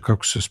pričaju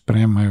kako se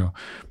spremaju,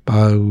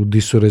 pa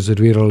gdje su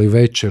rezervirali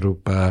večeru,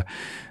 pa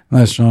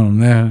znači,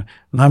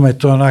 nama je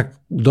to onak,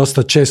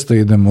 dosta često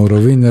idemo u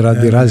Rovinj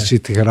radi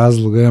različitih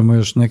razloga, imamo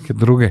još neke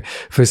druge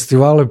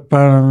festivale, pa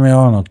nam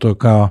je to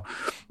kao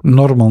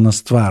normalna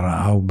stvar,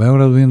 a u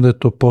Beogradu vidim da je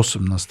to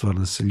posebna stvar,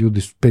 da se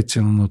ljudi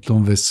specijalno o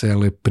tom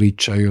vesele,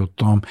 pričaju o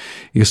tom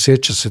i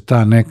osjeća se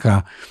ta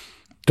neka,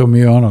 to mi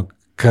je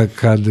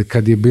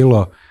kad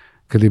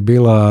je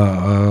bila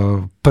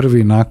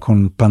prvi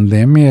nakon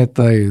pandemije,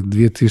 taj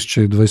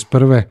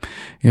 2021.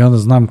 i onda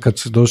znam kad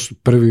su došli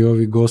prvi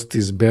ovi gosti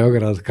iz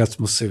Beograda, kad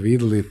smo se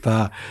vidjeli,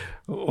 ta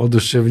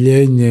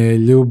oduševljenje,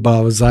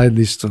 ljubav,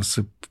 zajedništvo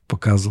se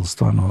pokazalo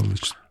stvarno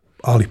odlično.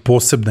 Ali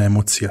posebna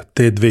emocija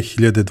te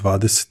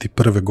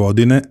 2021.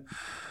 godine,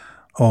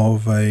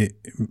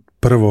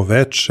 prvo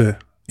veče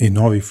i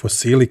novi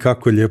fosili,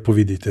 kako je lijepo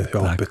vidite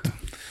opet.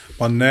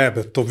 Pa ne,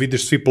 to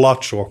vidiš, svi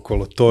plaču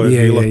okolo, to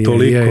je bilo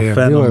toliko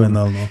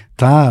fenomenalno.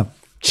 Ta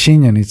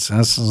činjenica,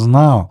 ja sam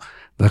znao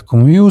da ako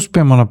mi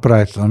uspijemo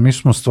napraviti, a mi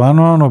smo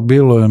stvarno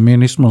mi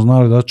nismo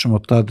znali da ćemo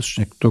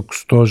tadašnjeg tog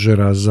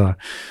stožera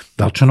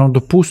da će nam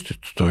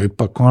dopustiti, to je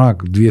ipak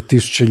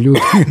 2000 ljudi,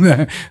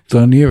 ne,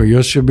 to nije,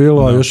 još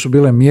su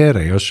bile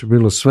mjere, još je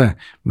bilo sve,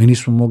 mi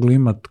nismo mogli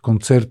imati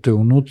koncerte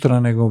unutra,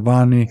 nego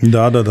vani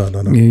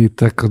i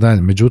tako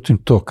dalje, međutim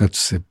to kad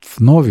se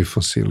novi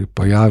fosili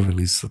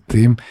pojavili sa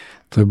tim,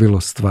 to je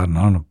bilo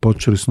stvarno,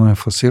 počeli s novim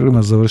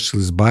fosilima,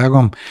 završili s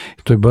Bajagom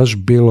i to je baš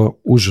bilo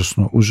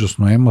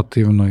užasno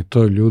emotivno i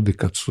to ljudi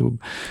kad su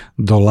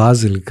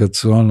dolazili, kad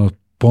su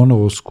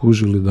ponovo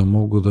skužili da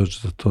mogu doći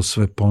da to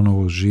sve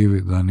ponovo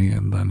živi,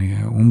 da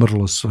nije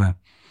umrlo sve.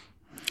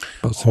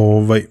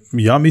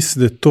 Ja mislim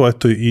da je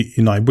to i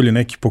najbolji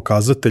neki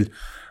pokazatelj.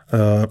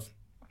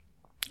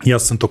 Ja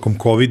sam tokom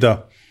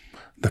COVID-a,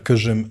 da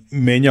kažem,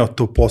 menjao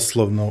to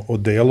poslovno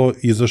odelo,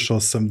 izašao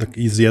sam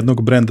iz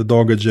jednog brenda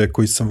događaja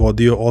koji sam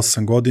vodio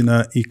 8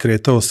 godina i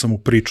kretao sam u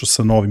priču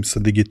sa novim, sa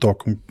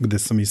DigiTalkom, gde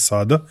sam i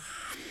sada.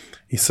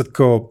 I sad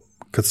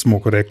kad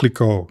smo rekli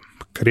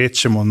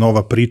krećemo,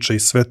 nova priča i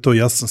sve to,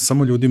 ja sam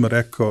samo ljudima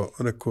rekao,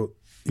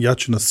 ja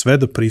ću na sve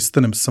da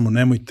pristanem, samo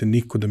nemojte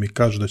niko da mi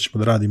kaže da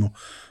ćemo da radimo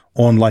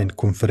online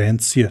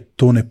konferencije,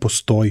 to ne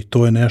postoji,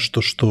 to je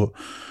nešto što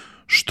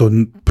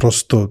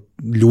prosto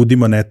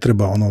ljudima ne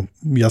treba,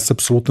 ja se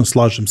apsolutno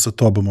slažem sa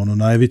tobom,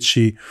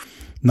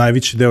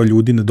 najveći deo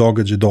ljudi na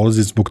događaj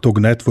dolazi zbog tog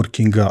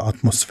networkinga,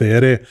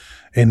 atmosfere,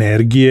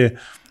 energije,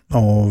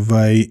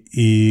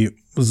 i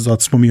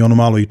zato smo mi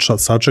malo i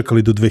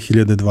sačekali do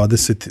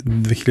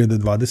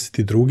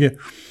 2022.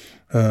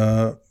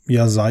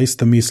 ja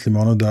zaista mislim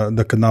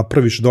da kad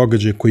napraviš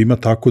događaj koji ima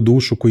takvu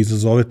dušu, koji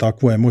izazove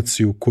takvu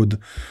emociju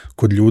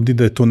kod ljudi,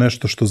 da je to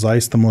nešto što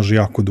zaista može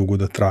jako dugo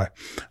da traje.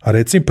 A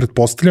recimo,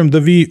 pretpostavljam da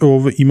vi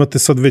imate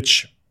sad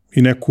već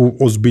i neku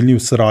ozbiljniju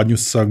saradnju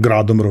sa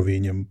gradom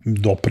Rovinjem.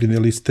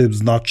 Doprineli ste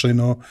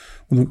značajno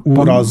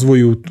u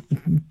razvoju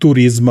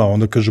turizma,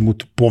 onda kažem,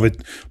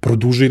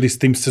 produžili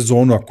ste im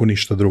sezonu ako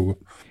ništa drugo.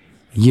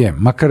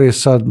 Makar je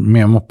sad, mi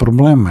imamo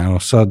problema, evo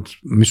sad,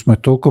 mi smo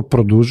je toliko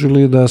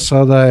produžili da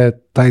sada je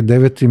taj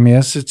 9.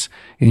 mjesec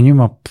i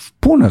njima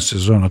puna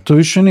sezona, to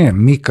više nije.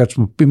 Mi kad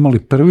smo imali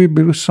prvi,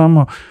 bili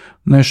samo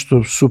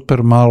nešto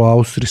super malo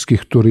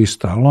austrijskih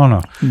turista,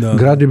 ali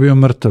grad je bio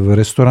mrtav,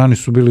 restorani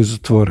su bili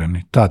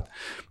zatvoreni, tad.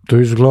 To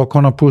je izgledalo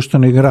kao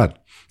napušteni grad.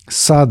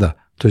 Sada,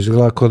 to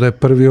izgleda kao da je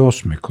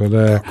 1.8., kao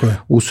da je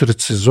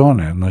usred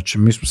sezone. Znači,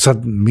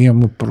 mi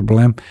imamo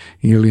problem,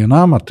 ili je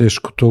nama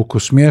teško toliko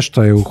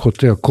smještaje u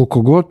hotel,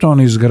 koliko god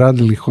oni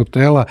izgradili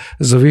hotela,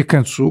 za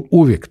vikend su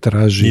uvijek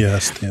traži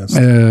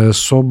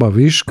soba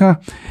viška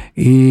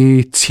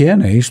i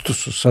cijene isto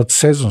su sad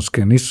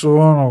sezonske, nisu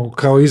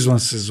kao izvan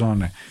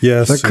sezone.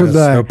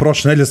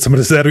 Prošle nedelje sam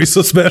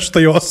rezervisao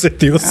smještaj i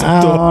osjetio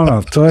sam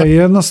to. To je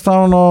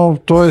jednostavno,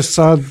 to je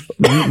sad,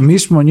 mi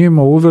smo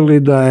njima uveli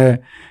da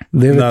je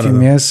 9.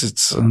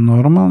 mjesec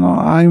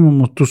normalno, a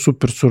imamo tu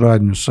super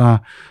suradnju sa,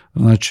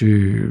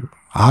 znači,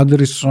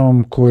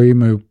 Adrisom, koji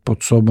imaju pod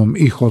sobom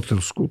i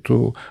hotelsku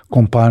tu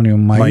kompaniju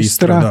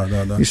Maistra.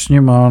 I s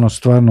njima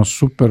stvarno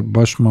super,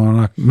 baš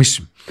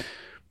mislim,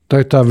 to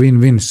je ta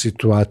win-win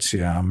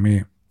situacija.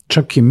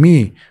 Čak i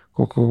mi,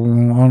 koliko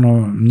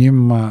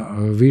njima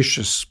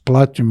više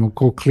platimo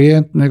kao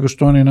klijent nego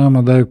što oni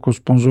nama daju kao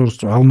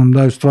sponzorstvo, ali nam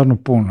daju stvarno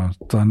puno,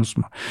 stvarno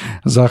smo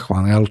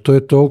zahvalni, ali to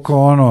je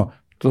toliko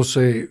to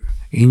se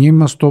i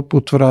njima 100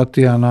 put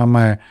vrati, a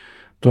nama je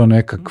to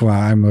nekakva,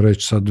 ajmo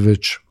reći sad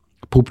već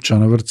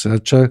pupčana vrca,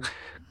 čak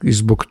i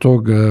zbog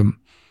tog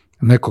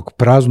nekog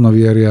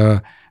praznovjerja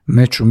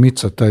neću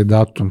micati taj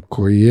datum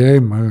koji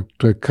je,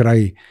 to je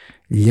kraj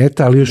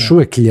ljeta, ali još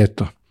uvijek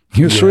ljeto.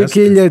 Još uvijek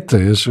je ljeto,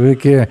 još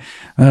uvijek je,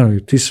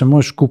 ti se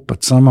možeš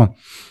kupati, samo,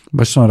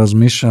 baš sam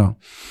razmišljao,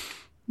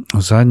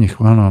 u zadnjih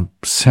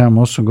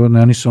 7-8 godina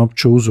ja nisam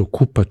uopće uzeo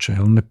kupače,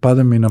 jer ne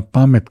pada mi na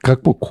pamet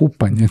kakvo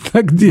kupanje,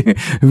 tak gdje je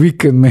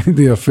Weekend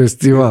Media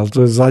Festival,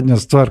 to je zadnja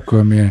stvar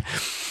koja mi je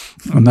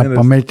na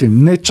pameti.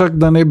 Ne čak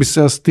da ne bi se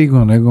ja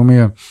stigao, nego mi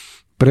je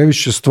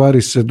previše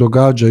stvari se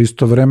događa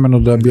istovremeno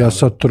da bi ja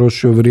sad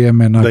trošio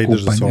vrijeme na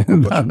kupanje.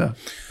 Da.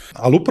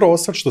 Ali upravo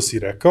sad što si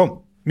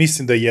rekao,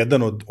 mislim da je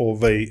jedan od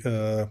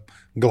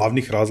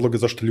glavnih razloga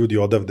zašto ljudi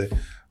odavde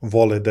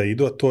vole da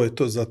idu, a to je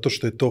to zato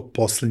što je to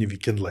poslednji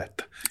vikend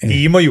leta.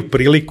 I imaju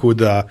priliku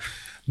da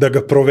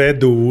ga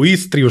provedu u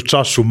Istri, u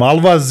čašu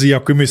Malvazi,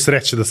 ako imaju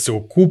sreće da se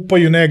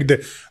okupaju negde,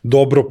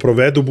 dobro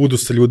provedu, budu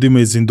sa ljudima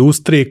iz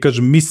industrije i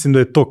kažem, mislim da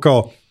je to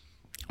kao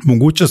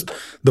mogućnost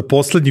da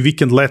poslednji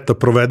vikend leta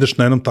provedeš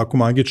na jednom tako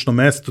magičnom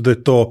mestu, da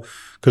je to,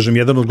 kažem,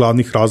 jedan od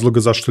glavnih razloga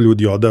zašto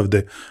ljudi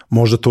odavde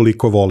možda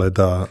toliko vole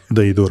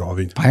da idu u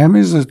Rovinj. Pa ja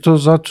mislim da je to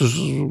zato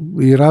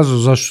i razlog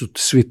zašto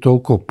svi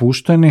toliko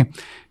opušteni,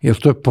 jer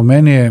to je po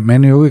meni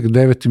je uvijek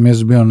 9.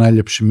 mjesec bio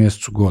najljepši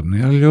mjesec u godini.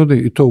 Jer ljudi,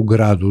 i to u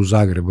gradu, u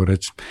Zagrebu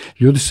recimo,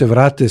 ljudi se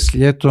vrate s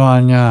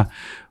ljetovanja,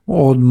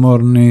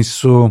 odmorni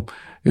su,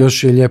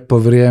 još je lijepo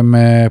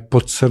vrijeme,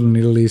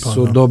 pocrnili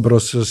su, dobro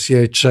se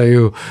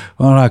osjećaju,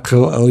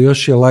 ali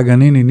još je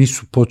laganini,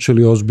 nisu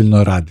počeli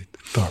ozbiljno raditi.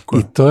 Tako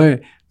je. I to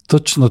je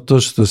točno to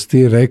što si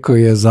ti rekao,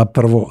 je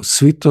zapravo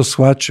svi to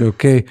shvaćaju,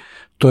 ok,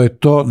 to je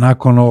to,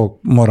 nakon ovog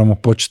moramo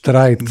početi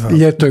raditi,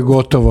 ljeto je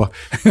gotovo,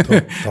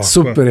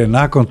 super je,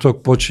 nakon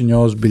tog počinje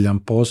ozbiljan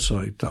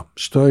posao i to.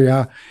 Što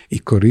ja i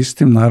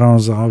koristim naravno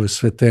za ove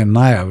sve te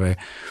najave,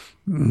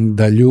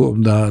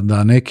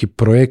 da neki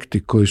projekti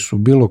koji su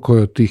bilo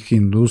koji od tih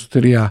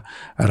industrija,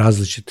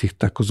 različitih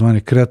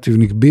takozvanih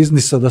kreativnih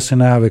biznisa, da se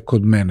najave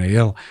kod mene,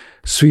 jel?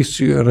 Svi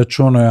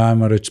računaju,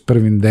 ajmo reći,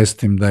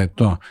 1.10. da je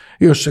to.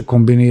 Još se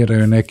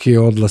kombiniraju neki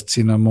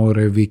odlasci na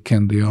more,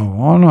 vikend i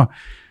ovo,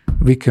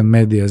 Weekend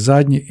Media je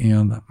zadnji i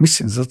onda,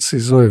 mislim, zato se i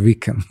zove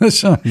vikend.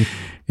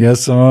 Ja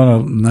sam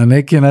na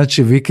neki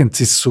način vikend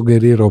si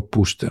sugerirao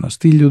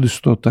opuštenost i ljudi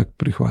su to tako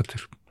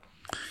prihvatili.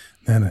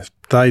 Ne,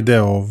 taj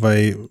deo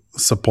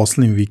sa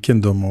poslednjim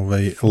vikendom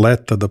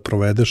leta da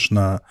provedeš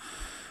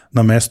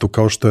na mestu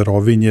kao što je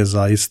Rovinj je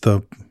zaista,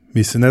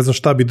 mislim, ne znam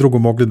šta bi drugo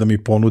mogli da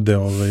mi ponude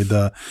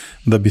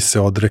da bi se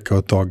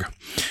odrekao toga.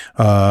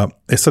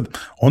 Sad,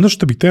 ono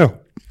što bih teo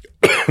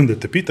da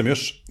te pitam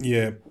još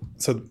je,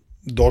 sad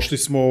došli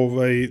smo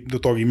do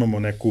toga, imamo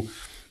neku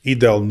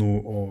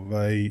idealnu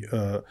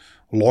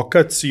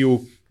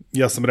lokaciju,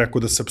 ja sam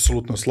rekao da se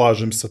apsolutno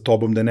slažem sa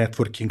tobom da je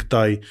networking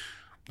taj,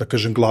 da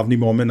kažem, glavni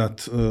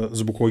moment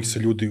zbog kojih se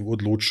ljudi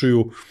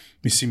odlučuju,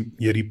 mislim,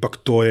 jer ipak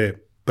to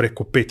je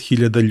preko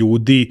 5000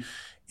 ljudi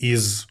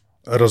iz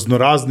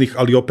raznoraznih,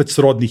 ali opet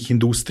srodnih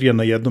industrija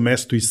na jednom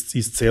mestu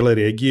iz cele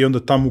regije i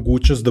onda ta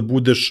mogućnost da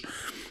budeš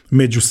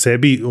među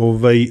sebi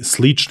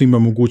sličnima,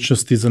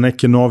 mogućnosti za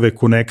neke nove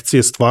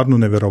konekcije stvarno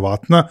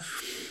neverovatna,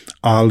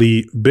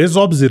 ali bez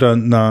obzira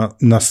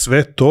na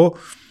sve to,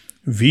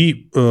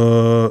 vi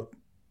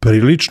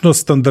prilično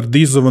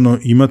standardizovano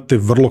imate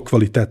vrlo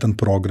kvalitetan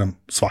program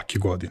svake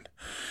godine.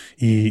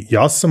 I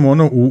ja sam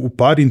u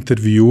par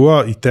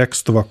intervjua i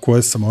tekstova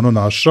koje sam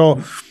našao,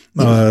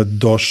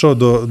 došao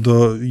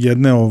do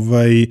jedne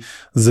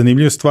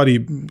zanimljive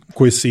stvari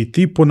koje se i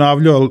ti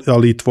ponavljao,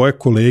 ali i tvoje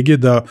kolege,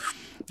 da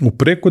u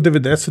preko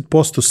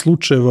 90%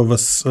 slučajeva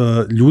vas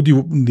ljudi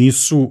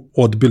nisu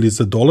odbili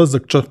za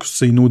dolazak, čak su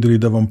se i nudili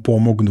da vam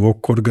pomognu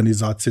oko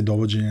organizacije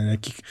dovođenja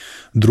nekih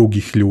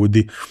drugih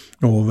ljudi,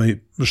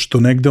 što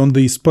negde onda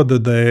ispada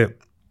da je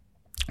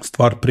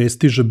stvar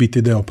prestiža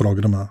biti deo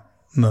programa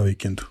na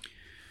vikendu.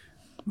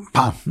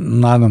 Pa,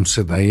 nadam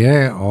se da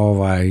je,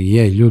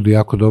 ljudi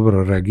jako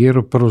dobro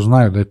reagiraju, prvo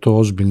znaju da je to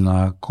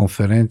ozbiljna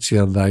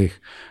konferencija, da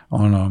ih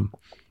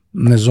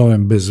ne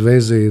zovem bez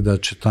veze i da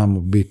će tamo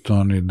biti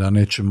oni, da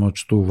neće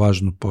moći tu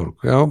važnu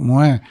poruku. Evo,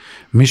 moje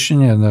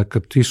mišljenje je da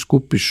kad ti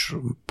skupiš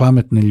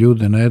pametne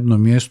ljude na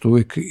jednom mjestu,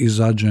 uvijek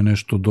izađe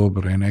nešto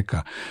dobro i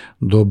neka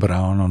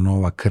dobra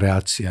nova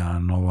kreacija,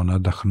 novo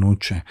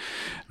nadahnuće.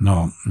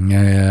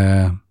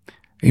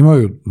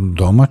 Imaju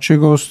domaći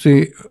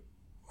gosti,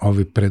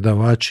 ovi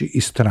predavači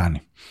i strani.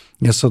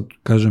 Ja sad,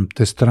 kažem,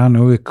 te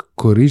strane uvijek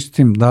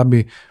koristim da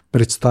bi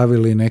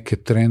predstavili neke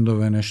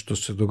trendove, nešto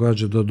se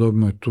događa, da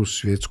dobimo tu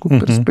svjetsku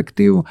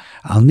perspektivu,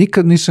 ali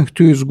nikad nisam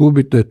htio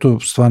izgubiti da je to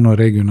stvarno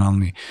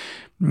regionalni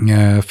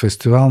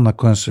festival na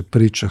kojem se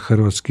priča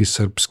hrvatski,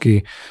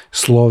 srpski,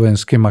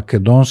 slovenski,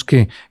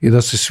 makedonski i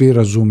da se svi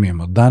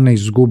razumijemo, da ne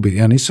izgubi.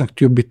 Ja nisam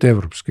htio biti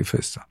evropski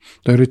festival.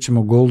 To je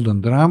recimo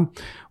Golden Drum,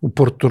 u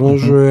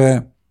Portorožu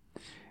je,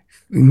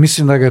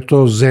 mislim da ga je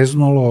to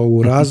zeznulo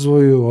u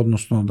razvoju,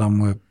 odnosno da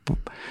mu je,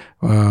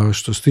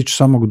 što se tiče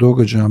samog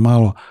događaja,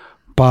 malo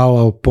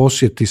palao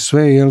posjeti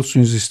sve, jer su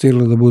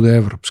inzistirali da bude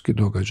evropski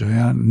događaj.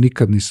 Ja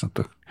nikad nisam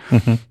tako.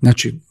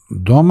 Znači,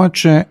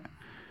 domaće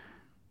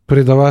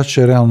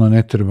predavače realno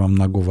ne trebam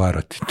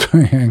nagovarati. To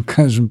je,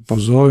 kažem,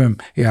 pozovem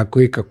i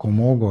ako ikako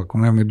mogu, ako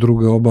nemam i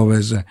druge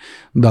obaveze,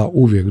 da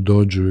uvijek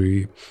dođu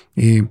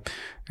i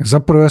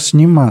zapravo ja s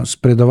njima, s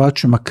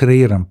predavačima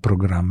kreiram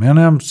program. Ja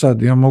nemam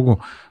sad, ja mogu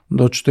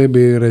doći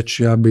tebi i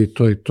reći ja bi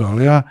to i to,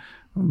 ali ja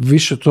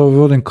više to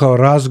vodim kao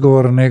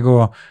razgovor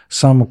nego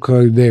samo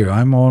kao ideju.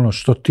 Ajmo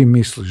što ti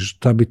misliš,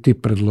 šta bi ti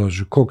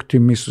predložio, kog ti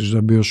misliš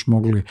da bi još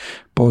mogli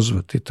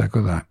pozvati i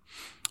tako da.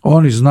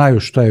 Oni znaju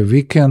šta je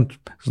vikend,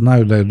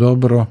 znaju da je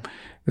dobro,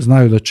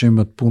 znaju da će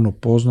imati puno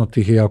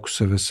poznatih i jako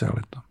se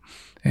vesele to.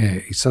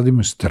 I sad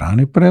imaju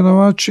strani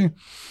predavači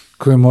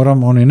koji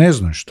oni ne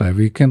znaju šta je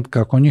vikend,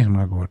 kako njih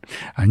nagovoriti.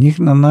 A njih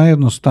na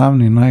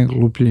najjednostavniji,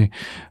 najgluplji,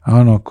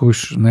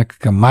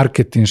 nekakav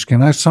marketinški,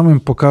 samo im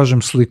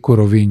pokažem sliku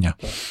Rovinja.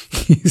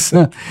 I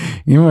sad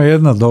ima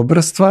jedna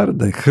dobra stvar,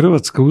 da je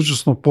Hrvatska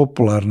užasno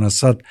popularna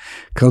sad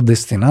kao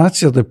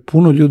destinacija, da je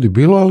puno ljudi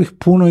bilo, ali ih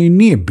puno i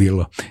nije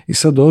bilo. I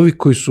sad ovi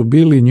koji su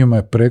bili, njima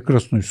je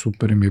prekrasno i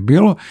super im je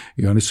bilo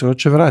i oni se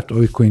hoće vratiti.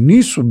 Ovi koji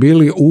nisu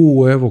bili,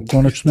 evo,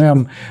 konačno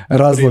nemam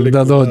razlog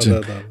da dođem.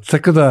 Da.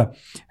 Tako da,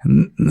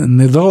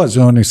 ne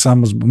dolaze oni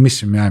samo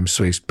mislim, ja im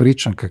sve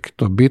ispričam kako je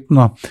to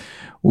bitno,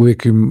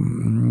 uvijek im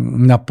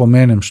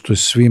napomenem što je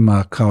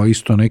svima kao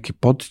isto neki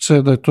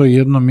poticaj, da je to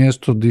jedno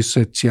mjesto gdje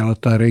se cijela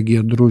ta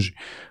regija druži,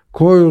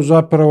 koju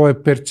zapravo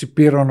je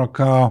percipirano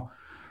kao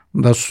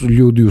da su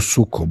ljudi u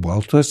sukobu,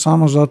 ali to je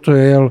samo zato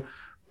jer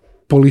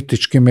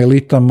političkim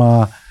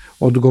elitama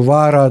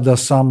odgovara da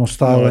samo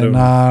stave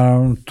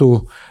na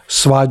tu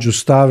svađu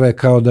stave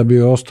kao da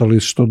bi ostali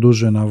što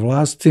duže na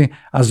vlasti,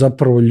 a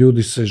zapravo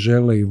ljudi se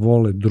žele i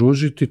vole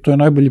družiti. To je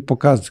najbolji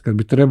pokazatelj. Kad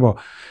bi trebao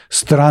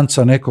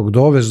stranca nekog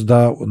dovesti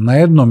da na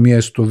jednom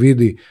mjestu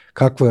vidi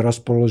kakvo je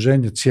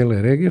raspoloženje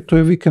cijele regije, to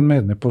je Weekend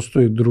Med, ne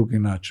postoji drugi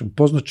način.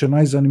 Poznaće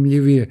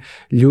najzanimljivije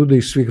ljude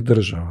iz svih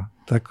država.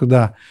 Tako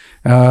da,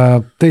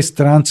 te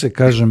strance,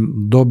 kažem,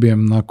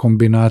 dobijem na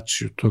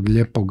kombinaciju tog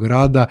lijepog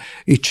rada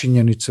i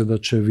činjenice da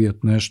će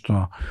vidjeti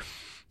nešto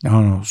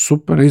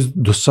super. I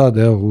do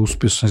sada, evo,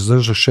 uspio sam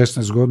izdržati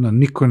 16 godina,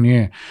 niko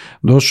nije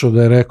došao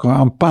da je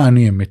rekao, pa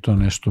nije mi to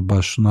nešto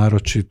baš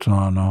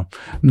naročito,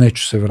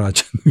 neću se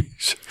vraćati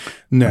više.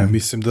 Ne,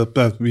 mislim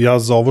da ja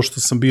za ovo što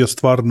sam bio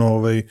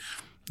stvarno,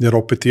 jer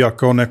opet ja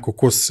kao neko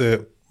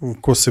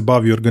ko se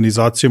bavi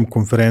organizacijom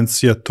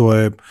konferencija, to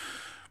je,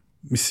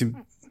 mislim,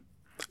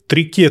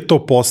 triki je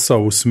to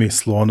posao u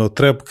smislu,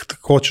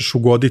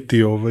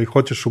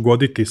 hoćeš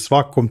ugoditi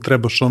svakom,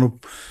 trebaš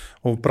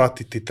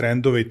pratiti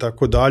trendove i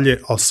tako dalje,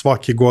 ali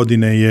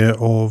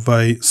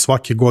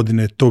svake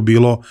godine je to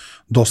bilo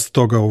dosta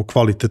toga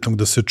kvalitetnog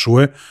da se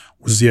čuje,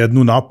 uz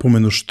jednu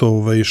napomenu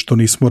što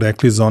nismo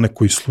rekli za one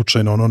koji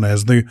slučajno ne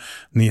znaju,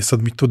 nije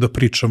sad mi to da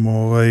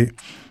pričamo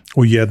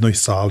u jednoj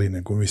sali,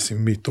 nego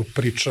mislim mi to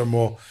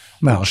pričamo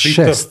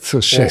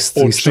šest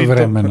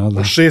istovremeno.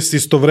 Da. 6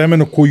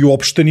 istovremeno koji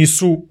uopšte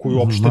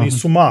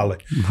nisu male.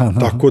 Da.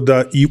 Tako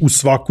da i u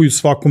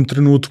svakom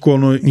trenutku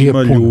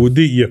ima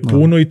ljudi, je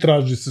puno i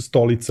traži se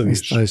stolica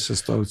više. Traži se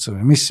stolica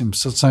više. Mislim,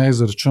 sad sam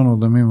izračunao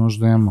da mi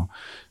možda imamo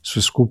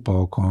sve skupa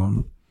oko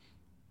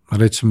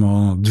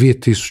recimo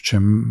 2000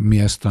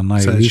 mjesta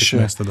najviše,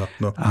 mjesta, da.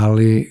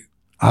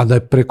 a da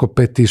je preko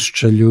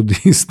 5000 ljudi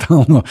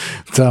stalno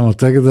tamo,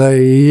 tako da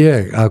i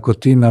je, ako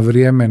ti na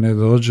vrijeme ne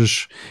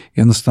dođeš,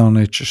 jednostavno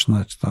nećeš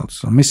naći.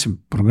 Mislim,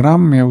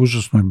 program je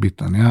užasno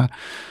bitan. Ja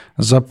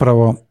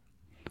zapravo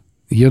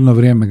jedno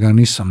vrijeme ga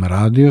nisam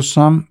radio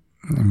sam,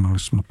 imali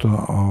smo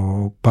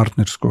to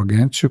partnersku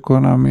agenciju koja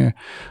nam je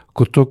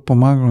kod tog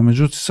pomagala,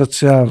 međutim sad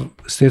se ja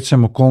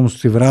stjecajem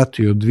okolnosti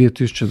vratio od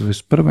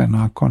 2021.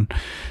 nakon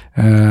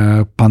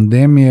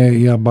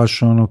pandemije, ja baš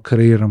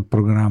kreiram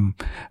program,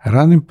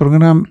 radim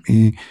program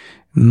i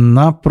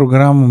na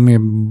programu mi je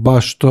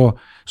baš to,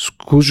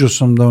 skužio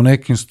sam da u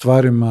nekim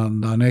stvarima,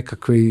 da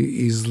nekakve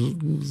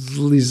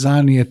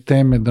izlizanije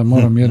teme, da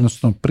moram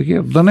jednostavno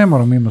da ne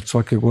moram imati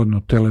svake godine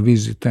u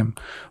televiziji temu.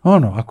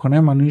 Ako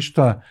nema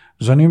ništa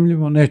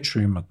zanimljivo,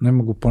 neću imati, ne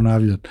mogu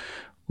ponavljati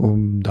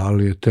da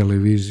li je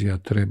televizija,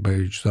 treba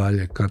ići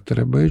dalje, kad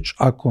treba ići,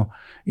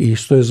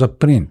 isto je za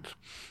print.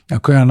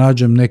 Ako ja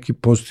nađem neki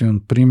pozitivan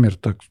primjer,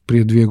 tak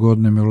prije 2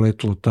 godine mi je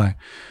uletilo taj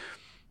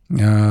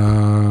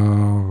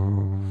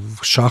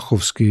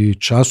šahovski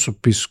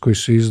časopis koji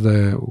se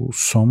izdaje u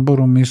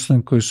Somboru,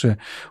 mislim, koji se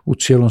u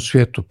cijelom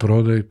svijetu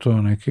prodaje,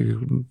 to nekih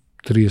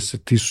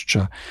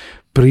 30,000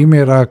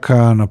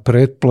 primjeraka na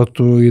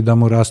pretplatu i da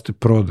mu raste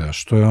prodaja,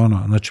 što je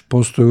znači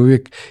postoji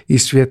uvijek i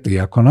svjetli.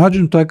 Ako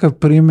nađem takav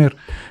primjer,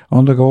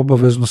 onda ga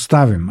obavezno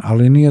stavim,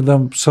 ali nije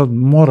da sad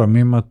moram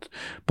imati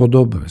pod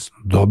obavezno.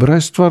 Dobra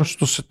je stvar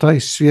što se taj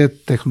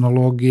svijet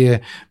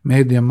tehnologije,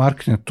 medija,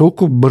 marketinga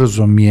toliko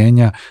brzo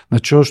mijenja,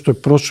 znači ovo što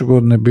je prošle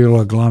godine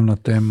bila glavna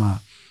tema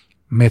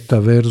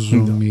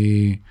metaverzum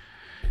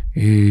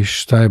i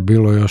šta je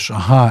bilo još,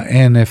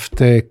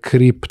 NFT,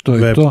 kripto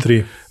i to.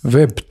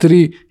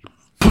 Web3,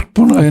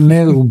 potpuno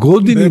je u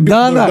godini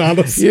dana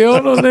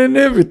je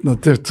nebitno,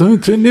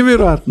 to je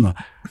nevjerojatno.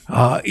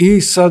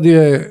 I sad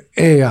je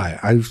AI,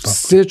 ali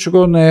sljedeće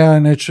godine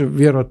AI neće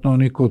vjerojatno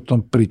niko o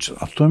tom pričati,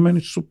 a to je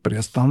meni super,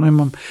 ja stalno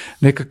imam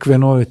nekakve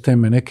nove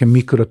teme, neke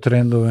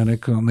mikrotrendove,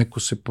 neko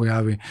se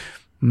pojavi,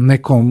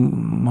 neko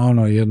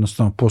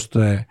jednostavno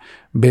postaje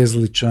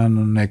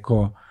bezličan,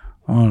 neko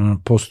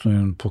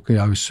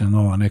pojavi se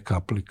nova neka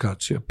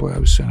aplikacija,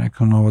 pojavi se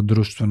neka nova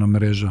društvena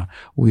mreža,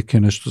 uvijek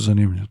je nešto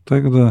zanimljivo.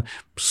 Tako da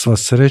sva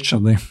sreća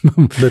da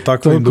imam da je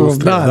takva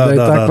industrija. Da je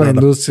takva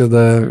industrija.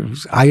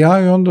 A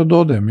ja onda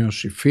dodajem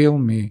još i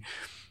film i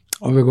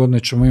ove godine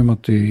ćemo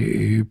imati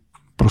i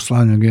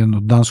proslavljanje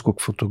jednog danskog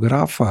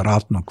fotografa,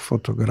 ratnog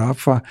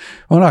fotografa.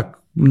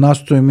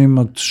 Nastojim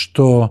imati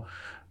što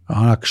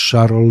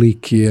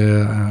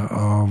šarolikije,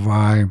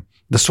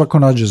 da svako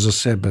nađe za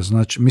sebe.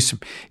 Znači, mislim,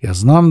 ja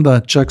znam da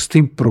čak s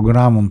tim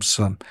programom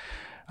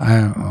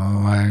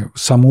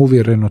sam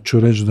uvjereno ću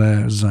reći da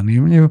je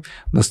zanimljiv,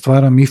 da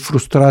stvaram i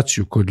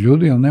frustraciju kod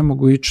ljudi, ali ne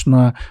mogu ići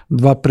na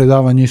 2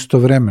 predavanja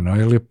istovremeno,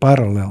 jer je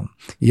paralelno.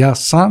 Ja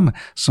sam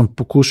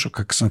pokušao,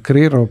 kako sam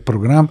kreirao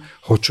program,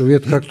 hoću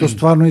vidjeti kako to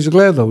stvarno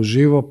izgleda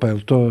uživo, pa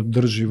jel to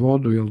drži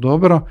vodu, jel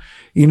dobro,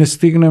 i ne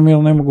stignem,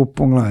 jel ne mogu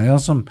pogledati. Ja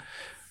sam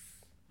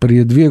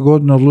prije 2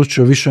 godine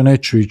odlučio više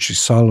neću ići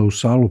sala u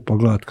salu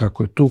pogledati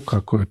kako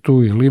je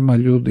tu, jel ima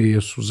ljudi,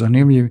 jesu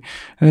zanimljivi.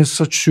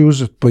 Sad ću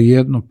uzeti po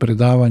jedno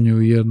predavanje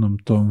u jednom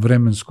tom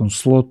vremenskom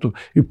slotu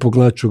i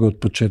pogledat ću ga od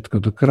početka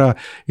do kraja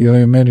i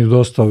je meni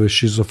dosta ove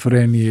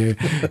šizofrenije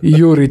i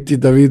juriti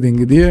da vidim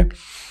gdje.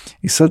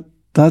 I sad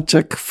ta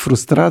čak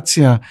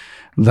frustracija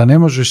da ne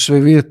možeš sve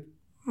vidjeti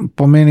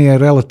po meni je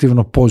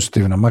relativno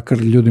pozitivna, makar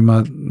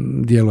ljudima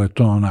djeluje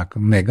to onako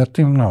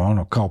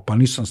negativno, kao pa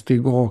nisam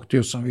stigao,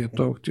 htio sam vidjeti,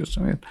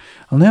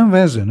 ali nema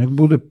veze, nek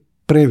bude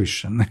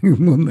previše, nek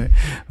bude,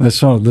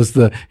 znači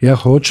ja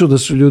hoću da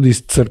su ljudi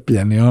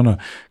iscrpljeni,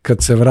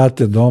 kad se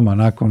vrate doma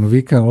nakon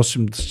vikenda,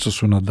 osim što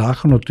su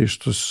nadahnuti,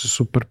 što su se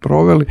super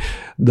proveli,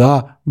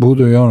 da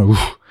budu i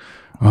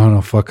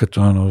fakat,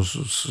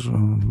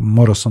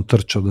 morao sam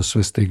trčao da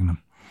sve stignem.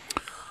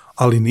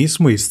 Ali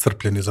nismo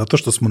iscrpljeni, zato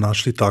što smo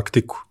našli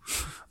taktiku.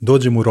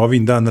 Dođemo u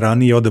Rovin dan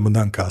ranije i odemo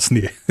dan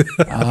kasnije.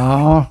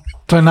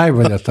 To je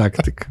najbolja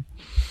taktika.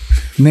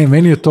 Ne,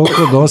 meni je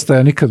toliko dosta,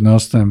 ja nikad ne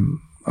ostajem,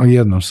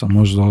 jednom sam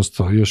možda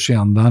ostao još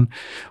jedan dan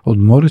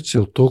odmorit se,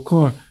 jer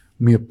toliko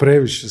mi je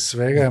previše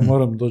svega, ja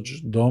moram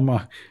doći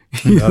doma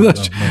i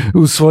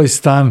u svoj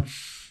stan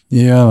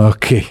i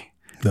okej.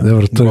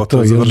 Dobro, to je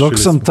to. Jer dok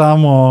sam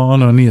tamo,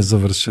 nije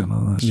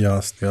završeno. Znači.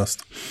 Jasno.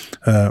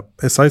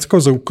 Sad kao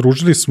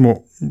zaokružili smo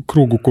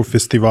krug oko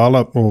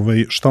festivala,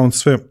 šta on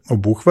sve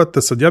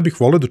obuhvata. Sad ja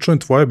bih volio da čujem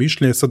tvoje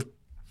mišljenje. Sad,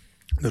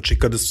 znači,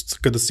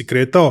 kada si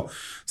kretao,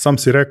 sam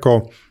si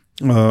rekao,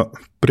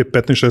 pre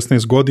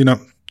 15-16 godina,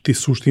 ti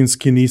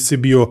suštinski nisi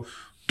bio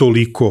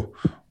toliko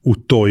u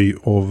toj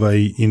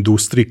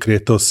industriji,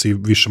 kretao si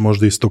više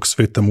možda iz tog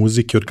sveta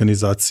muzike,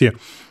 organizacije,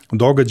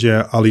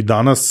 događaja, ali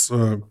danas,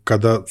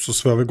 kada su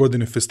sve ove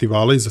godine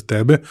festivala iza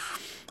tebe,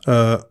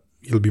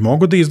 jel bi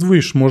mogao da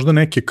izdvojiš možda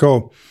neke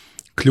kao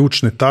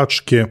ključne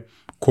tačke,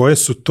 koje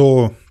su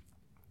to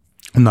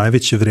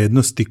najveće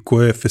vrednosti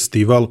koje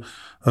festival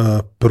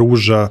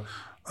pruža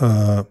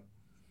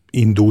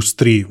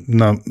industriji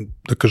na,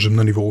 da kažem,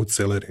 na nivou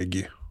cele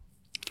regije?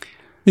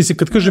 Mislim,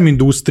 kad kažem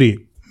industriji,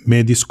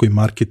 medijskoj,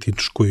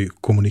 marketinškoj,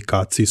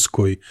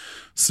 komunikacijskoj,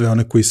 sve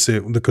one koji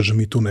se, da kažem,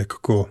 mi tu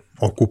nekako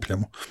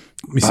okupljamo.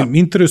 Mislim,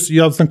 interes,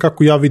 ja znam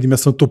kako ja vidim, ja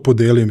sam to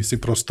podelio, mislim,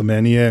 prosto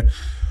meni je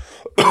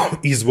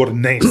izvor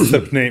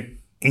neiscrpne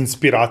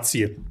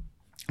inspiracije.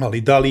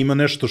 Ali da li ima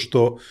nešto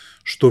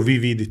što vi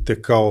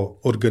vidite kao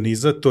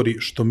organizatori,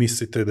 što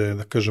mislite da je,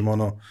 da kažem,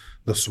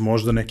 da su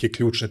možda neke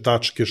ključne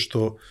tačke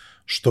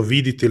što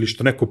vidite ili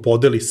što neko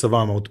podeli sa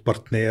vama od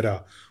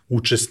partnera,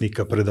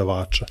 učesnika,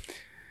 predavača?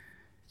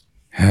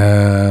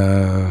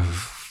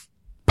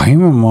 Pa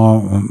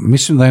imamo,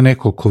 mislim da je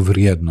nekoliko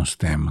vrijednost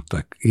tema.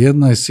 Tak.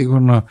 Jedna je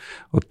sigurno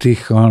od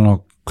tih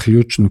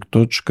ključnih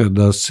točka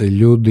da se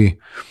ljudi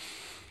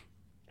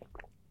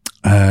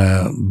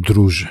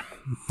druže.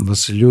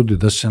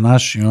 Da se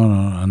naši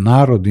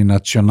narodi,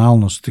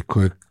 nacionalnosti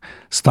koje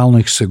stalno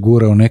ih se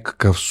gura u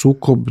nekakav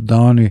sukob, da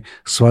oni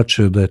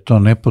shvaćaju da je to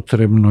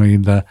nepotrebno i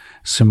da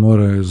se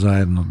moraju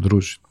zajedno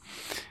družiti.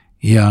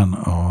 Jedan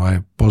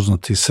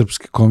poznati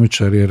srpski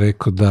komičar je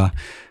rekao da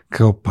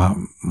kao pa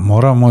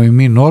moramo i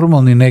mi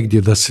normalni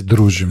negdje da se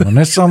družimo,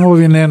 ne samo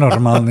ovi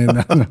nenormalni.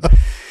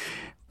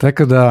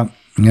 Tako da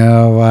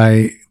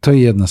to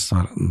je jedna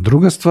stvar.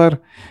 Druga stvar,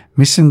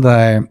 mislim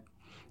da je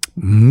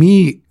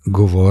mi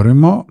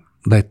govorimo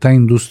da je ta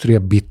industrija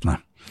bitna.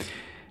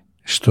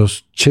 Što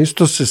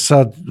često se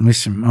sad,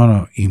 mislim,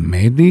 i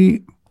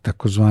mediji,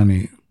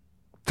 takozvani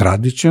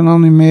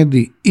tradicionalni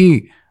mediji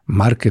i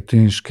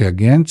marketinške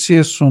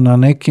agencije su na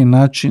neki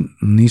način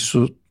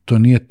to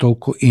nije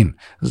toliko in.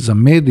 Za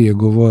medije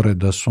govore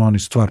da su oni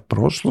stvar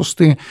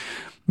prošlosti,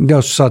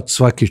 da sad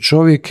svaki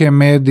čovjek je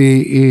medij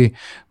i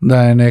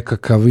da je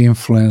nekakav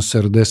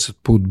influencer 10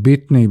 put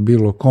bitniji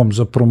bilo kom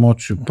za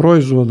promociju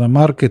proizvoda,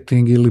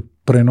 marketing ili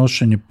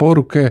prenošenje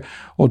poruke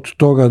od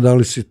toga da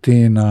li si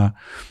ti na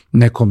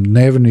nekom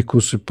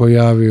dnevniku se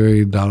pojavio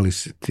i da li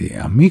si ti.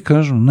 A mi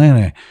kažemo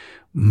ne,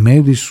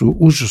 mediji su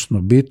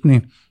užasno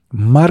bitni,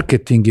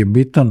 marketing je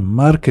bitan,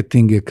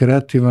 marketing je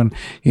kreativan,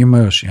 ima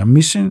još. Ja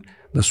mislim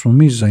da smo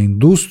mi za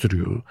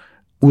industriju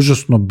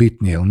užasno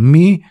bitni, jer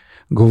mi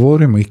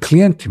govorimo i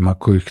klijentima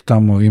kojih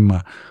tamo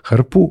ima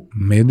hrpu,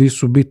 mediji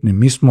su bitni,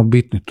 mi smo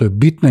bitni, to je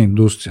bitna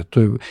industrija,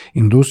 to je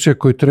industrija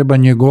koju treba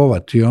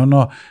njegovati,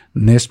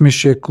 ne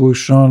smiješ je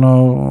kojiš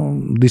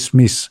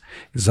dismiss,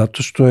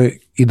 zato što je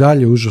i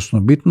dalje užasno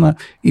bitna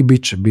i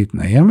bit će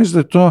bitna. Ja mislim da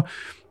je to,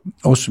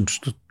 osim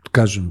što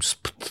kažem,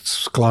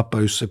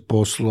 sklapaju se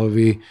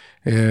poslovi,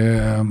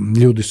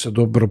 ljudi se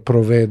dobro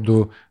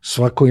provedu,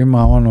 svako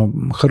ima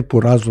hrpu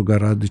razloga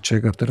radi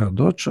čega treba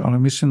doći, ali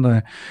mislim da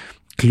je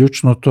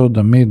ključno to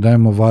da mi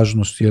dajemo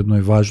važnost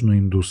jednoj važnoj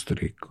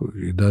industriji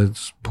i da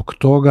zbog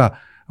toga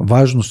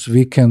važnost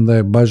vikenda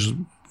je baš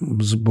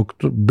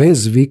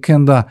bez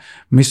vikenda,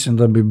 mislim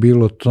da bi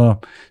bilo to,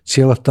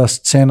 cijela ta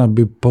scena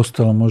bi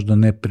postala možda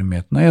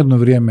neprimjetna. Jedno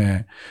vrijeme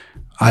je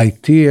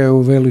IT je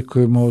u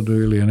velikoj modu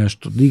ili je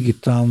nešto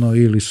digitalno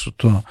ili su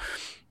to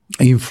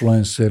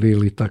influenceri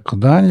ili tako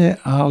dalje,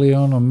 ali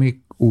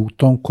mi u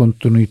tom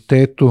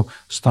kontinuitetu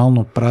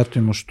stalno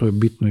pratimo što je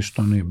bitno i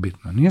što nije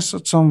bitno. Nije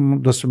sad samo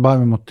da se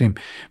bavimo tim.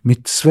 Mi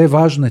sve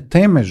važne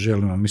teme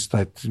želimo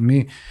staviti.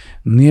 Mi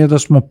nije da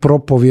smo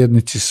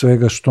propovjednici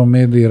svega što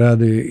mediji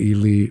rade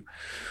ili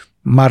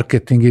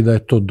marketing i da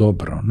je to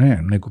dobro. Ne,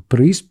 nego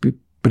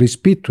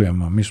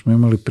preispitujemo. Mi smo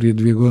imali prije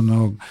 2 godine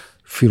ovog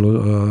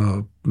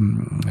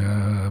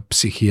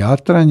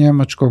psihijatra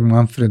njemačkog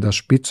Manfreda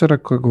Špicera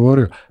koji je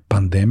govorio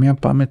pandemija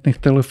pametnih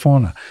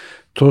telefona.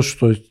 To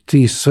što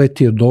sve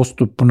ti je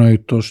dostupno i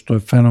to što je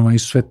fenomen i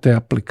sve te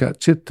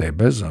aplikacije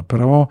tebe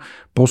zapravo,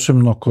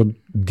 posebno kod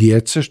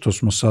djece, što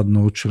smo sad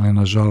naučili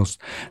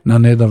nažalost na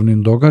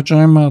nedavnim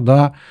događajima,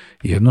 da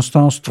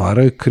jednostavno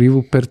stvaraju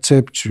krivu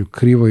percepciju,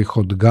 krivo ih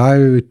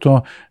odgajaju i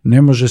to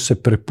ne može se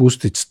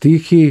prepustiti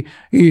stihiji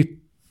i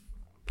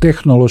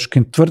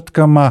tehnološkim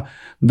tvrtkama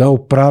da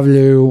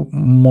upravljaju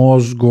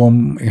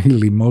mozgom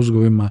ili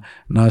mozgovima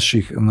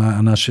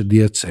naše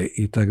djece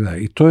i tako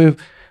dalje. I to je,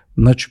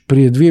 znači,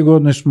 prije 2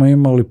 godine smo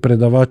imali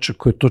predavača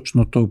koji je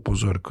točno to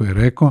upozorio, koji je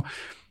rekao,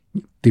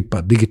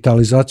 tipa,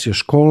 digitalizacija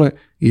škole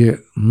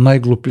je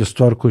najgluplja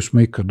stvar koju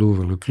smo ikad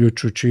uveli,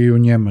 uključujući i u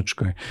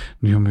Njemačkoj.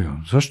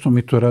 Zašto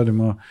mi to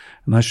radimo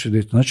naše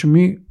djece? Znači,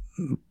 mi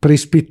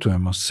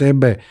preispitujemo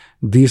sebe,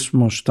 di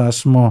smo, šta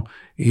smo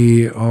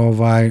i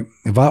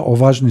o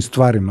važnim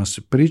stvarima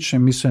se priča i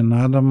mi se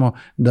nadamo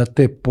da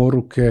te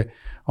poruke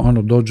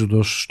dođu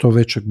do što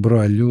većeg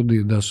broja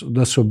ljudi,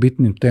 da se o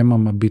bitnim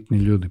temama bitni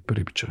ljudi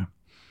pričaju.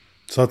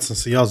 Sad sam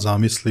se ja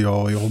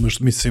zamislio,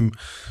 mislim,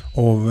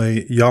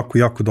 jako,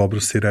 jako dobro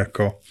si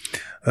rekao.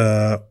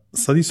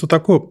 Sad isto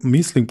tako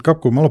mislim,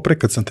 kako malo pre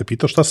kad sam te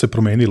pitao šta se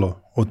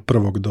promenilo od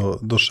 1.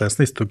 do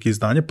 16.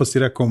 izdanja, pa si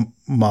rekao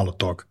malo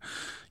toga.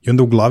 I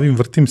onda u glavi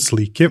vrtim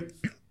slike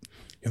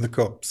i onda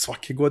kao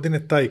svake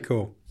godine taj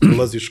kao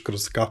ulaziš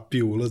kroz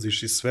kapiju,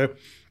 ulaziš i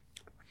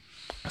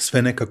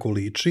sve nekako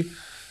liči.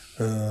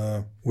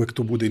 Uvek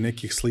tu bude i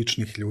nekih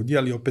sličnih ljudi,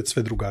 ali opet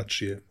sve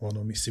drugačije.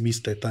 Mislim,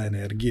 ista je ta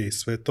energija i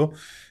sve to.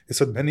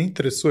 Sad mene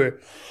interesuje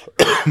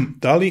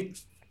da li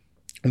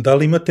da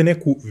li imate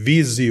neku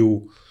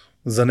viziju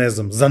za, ne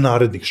znam, za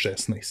narednih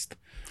 16?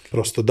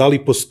 Prosto, da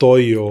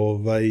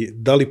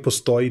li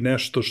postoji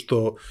nešto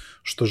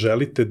što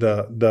želite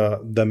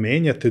da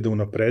menjate, da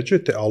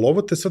unapređujete, ali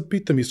ovo te sad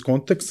pitam iz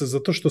konteksta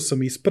zato što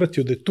sam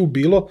ispratio da je tu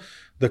bilo,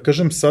 da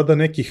kažem sada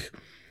nekih,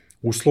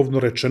 uslovno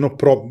rečeno,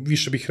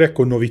 više bih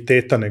rekao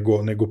noviteta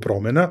nego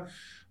promena.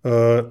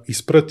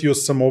 Ispratio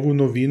sam ovu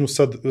novinu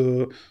sad,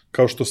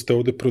 kao što ste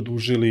ovde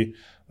produžili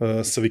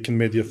sa Weekend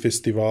Media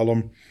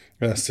festivalom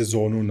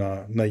sezonu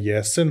na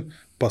jesen,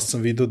 pa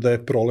sam vidio da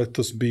je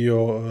proletos bio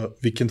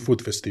Weekend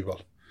Food festival.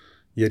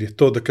 Jer je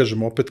to, da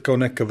kažem, opet kao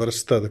neka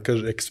vrsta, da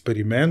kažem,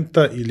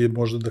 eksperimenta ili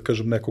možda, da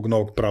kažem, nekog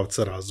novog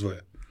pravca razvoja?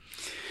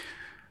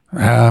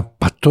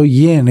 Pa to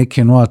je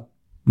neki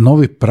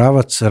novi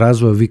pravac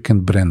razvoja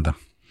Weekend brenda.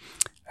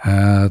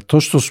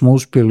 To što smo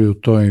uspjeli u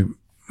toj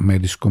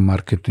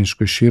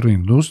medijsko-marketinškoj široj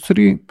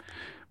industriji,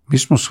 mi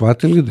smo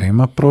shvatili da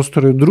ima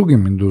prostora u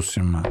drugim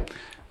industrijama.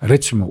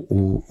 Recimo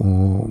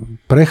u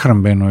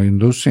prehrambenoj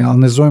industriji, ali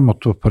ne zovemo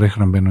to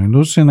prehrambenoj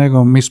industriji,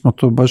 nego mi smo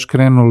to baš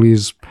krenuli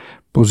iz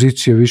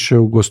pozicije više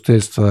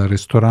ugostiteljstva,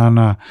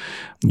 restorana,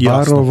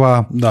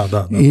 barova.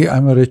 Da. I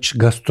ajmo reći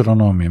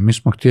gastronomije. Mi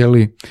smo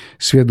htjeli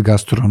svijet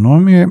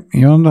gastronomije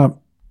i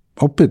onda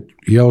opet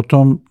ja o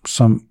tom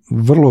sam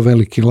vrlo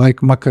veliki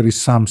laik, makar i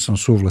sam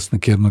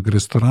suvlasnik jednog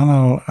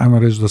restorana, ali ajmo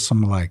reći da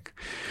sam laik.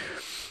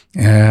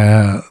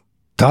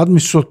 Tad mi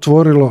se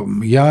otvorilo,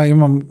 ja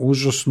imam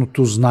užasnu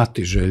tu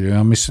znatiželju,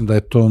 ja mislim da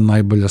je to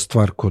najbolja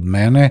stvar kod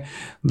mene,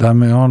 da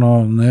me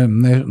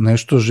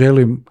nešto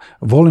želim,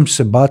 volim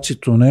se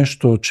baciti u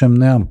nešto o čem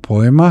nemam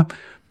pojma,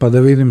 pa da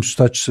vidim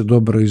šta će se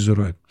dobro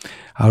izroditi.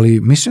 Ali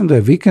mislim da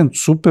je vikend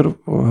super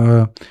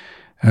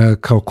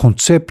kao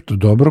koncept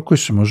dobro koji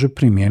se može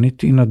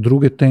primijeniti i na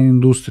druge te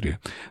industrije.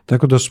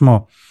 Tako da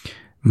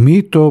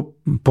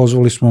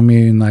pozvali smo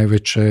mi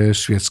najveće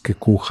svjetske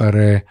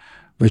kuhare,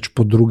 već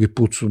po drugi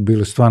put su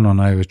bili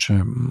stvarno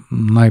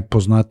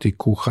najpoznatiji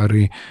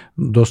kuhari,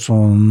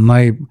 doslovno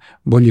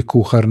najbolji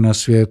kuhar na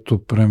svijetu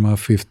prema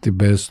 50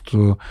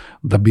 Bestu,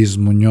 da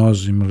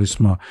Muñoz, imali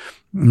smo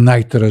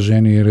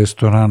najtraženiji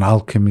restoran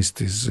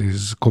Alchemist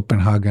iz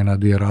Kopenhagena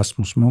gdje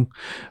Rasmus Munk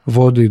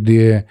vodi,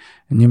 gdje je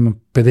njima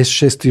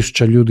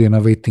 56,000 ljudi je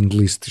na waiting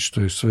listi,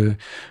 što je sve,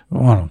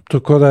 to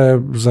kao da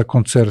je za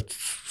koncert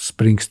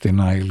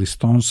Springsteena ili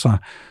Stonesa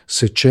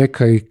se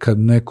čeka i kad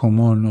nekom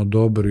on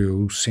odobri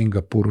u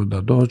Singapuru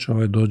da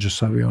dođe, dođe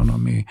s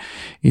avionom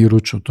i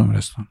ruča u tom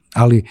restoranu.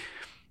 Ali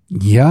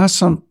ja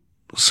sam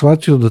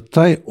shvatio da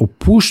taj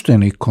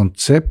opušteni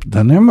koncept,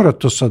 da ne mora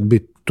to sad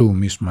biti tu,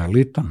 mi smo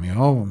elita, mi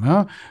ovo,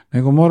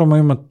 nego moramo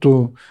imati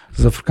tu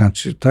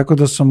zafrkanciju. Tako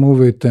da sam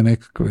uveo te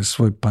nekakve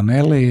svoje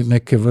panele i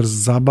neke vrste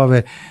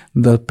zabave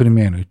da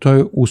primjenuju. To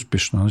je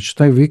uspješno. Znači,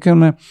 taj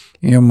vikend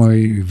imamo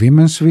i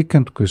Women's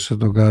Weekend koji se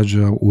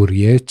događa u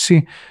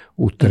Rijeci,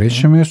 u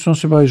 3. mjesecu, on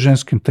se bavi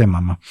ženskim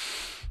temama.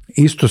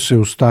 Isto se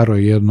u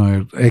staroj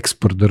jednoj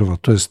eksport drva,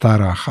 to je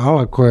stara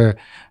hala koja je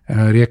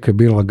Rijeka je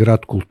bila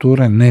grad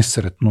kulture,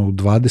 nesretno u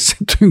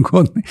 20.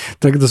 godini,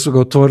 tako da su ga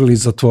otvorili i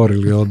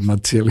zatvorili odmah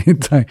cijeli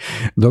taj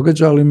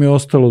događaj, ali mi je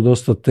ostalo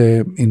dosta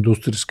te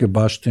industrijske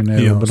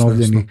baštine,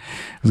 obnovljenih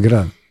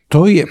zgrada.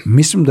 To je,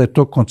 mislim da je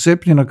to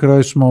koncept i na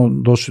kraju smo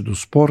došli do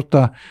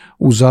sporta,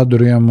 u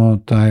Zadru imamo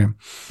taj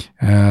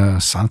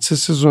Sunset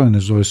se zove, ne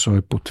zove se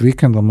ovaj put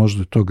vikend, ali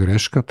možda je to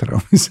greška, treba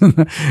mislim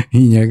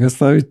i njega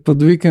staviti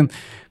pod vikend,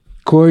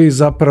 koji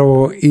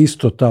zapravo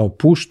isto ta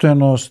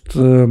opuštenost,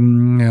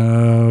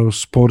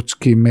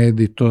 sportski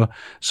medij, to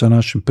sa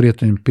našim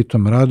prijateljem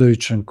Pitom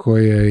Radovićem,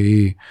 koji je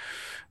i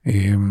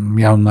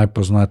jedan od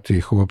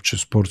najpoznatijih uopće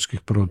sportskih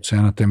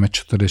producenata, ima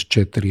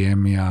 44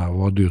 Emija,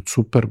 vodi od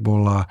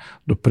Superbola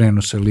do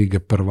prenose Lige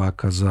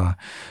prvaka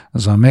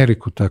za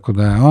Ameriku, tako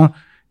da je on.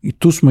 I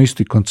tu smo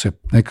isti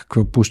koncept,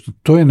 nekakve opuštene.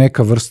 To je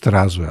neka vrsta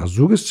razvoja. A s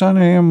druge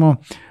strane imamo,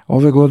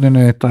 ove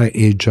godine je taj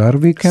HR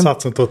Weekend.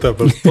 Sad sam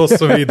to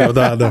sam vidio,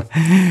 da.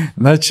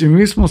 Znači,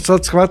 mi smo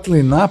sad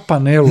shvatili na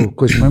panelu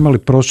koji smo imali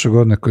prošle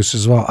godine, koji se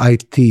zvao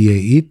IT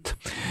je IT,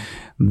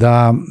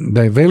 da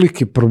je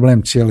veliki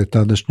problem cijele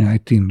tadašnje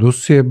IT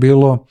industrije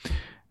bilo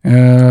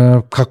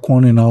kako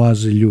oni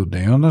nalaze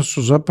ljude. I onda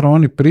su zapravo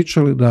oni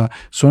pričali da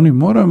se oni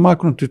moraju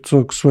maknuti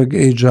tog svojeg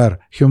HR,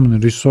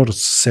 human resource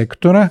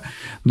sektora,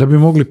 da bi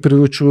mogli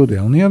privući ljude.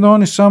 Ali nije da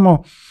oni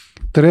samo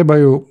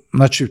trebaju,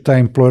 znači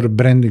taj employer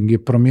branding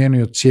je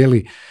promijenio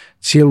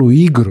cijelu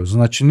igru,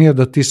 znači nije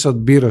da ti sad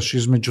biraš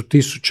između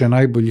 1000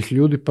 najboljih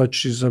ljudi pa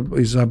ćeš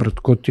izabrati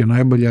ko ti je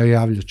najbolji, a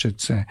javljat će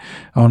se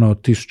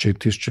 1000 i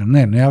 1000.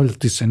 Ne javlja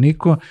ti se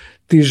niko,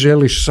 ti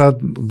želiš sad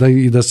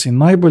da si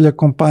najbolja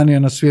kompanija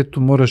na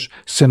svijetu, moraš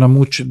se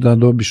namučiti da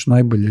dobiš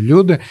najbolje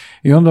ljude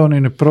i onda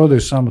oni ne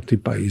prodaju samo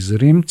tipa iz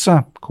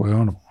Rimca, koji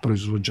je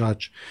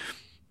proizvođač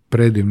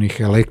predivnih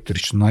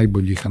električnih,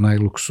 najboljih,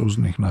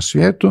 najluksuznijih na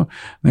svijetu,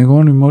 nego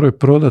oni moraju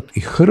prodati i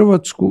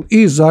Hrvatsku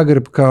i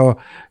Zagreb kao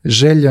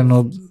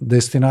željenu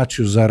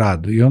destinaciju za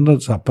rad. I onda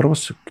zapravo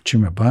se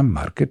čime bavim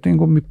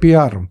marketingom i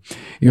PR-om.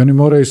 I oni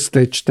moraju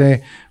steći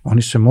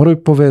oni se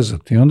moraju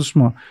povezati. I onda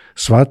smo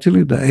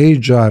shvatili da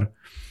HR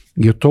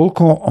je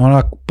toliko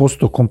onak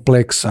postao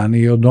kompleksan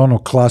i od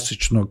onog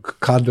klasičnog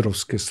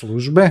kadrovske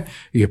službe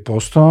je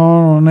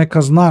postao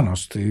neka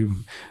znanost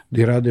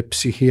gdje rade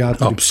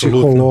psihijatri,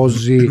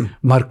 psiholozi,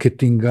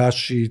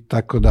 marketingaši i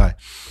tako dalje.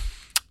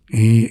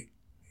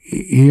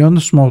 I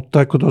onda smo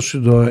tako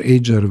došli do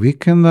HR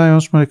vikenda i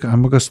onda smo rekli,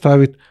 ajmo ga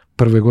staviti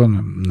prve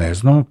godine, ne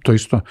znam, to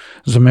isto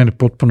za mene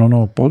potpuno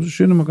novo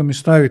područje, idemo ga mi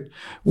staviti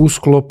u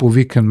sklopu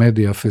Weekend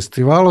Media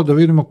festivala da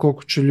vidimo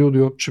koliko će ljudi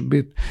uopće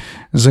biti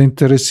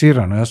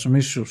zainteresirano. Ja sam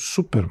mislio,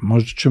 super,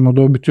 možda ćemo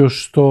dobiti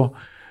još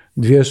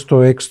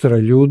 100-200 ekstra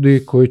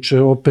ljudi koji će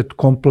opet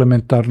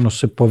komplementarno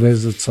se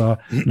povezati sa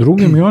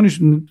drugim i oni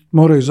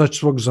moraju izaći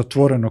svog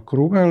zatvorenog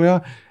kruga, jer ja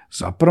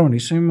zapravo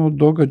nisam imao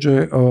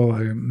događaj,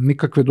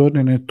 nikakve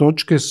dodirne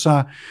točke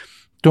sa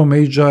tom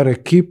HR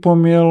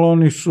ekipom, jer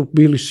oni su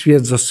bili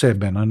svijet za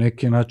sebe, na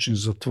neki način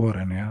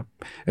zatvoreni. Ja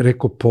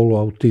rekao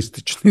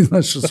poluautistični.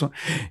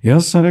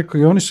 Ja sam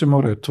rekao i oni se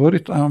moraju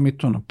otvoriti, ajmo mi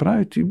to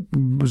napraviti.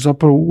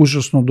 Zapravo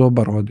užasno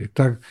dobar odjek.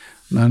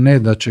 Ne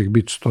da će ih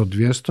biti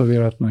 100-200,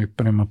 vjerojatno i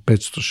prema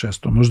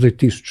 500-600, možda i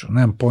 1000,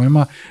 nemam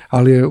pojma,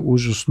 ali je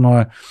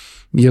užasno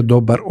je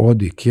dobar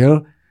odjek, jer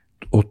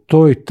o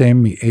toj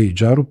temi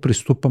HR-u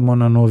pristupamo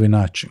na novi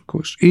način.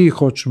 I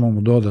hoćemo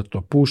mu dodati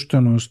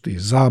opuštenost i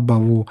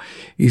zabavu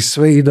i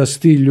sve i da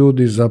ti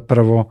ljudi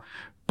zapravo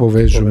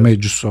povežu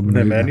međusobno.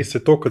 Ne, meni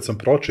se to kad sam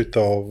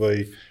pročitao,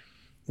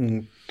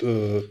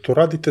 to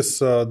radite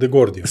sa The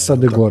Guardianom. Sa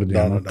The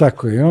Guardianom,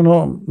 tako je.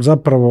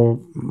 Zapravo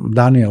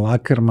Daniel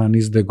Ackerman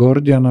iz The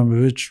Guardiana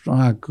već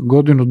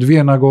godinu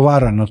dvije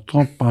nagovara na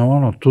to,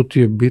 pa tu ti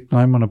je bitno,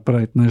 ajmo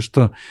napraviti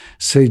nešto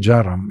s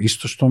HR-om.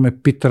 Isto što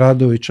me Pit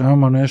Radović,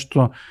 ajmo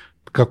nešto,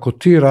 kako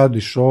ti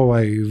radiš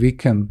ovaj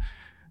vikend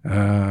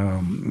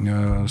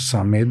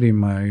sa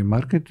medijima i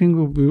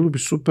marketingu, bilo bi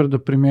super da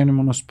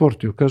primijenimo na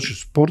sport. Jer kaže,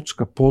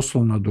 sportska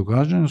poslovna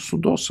događanja su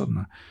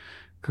dosadna.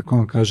 Kako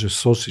on kaže,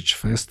 sausage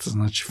fest,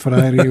 znači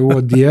frajeri u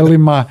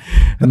odijelima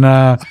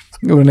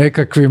u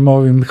nekakvim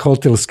ovim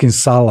hotelskim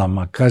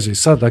salama. Kaže,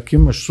 sad ako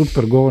imaš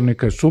super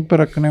govornika je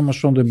super, ako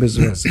nemaš onda je bez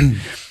veze.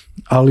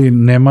 Ali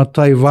nema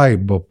taj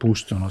vibe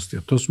opuštenosti.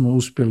 A to smo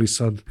uspjeli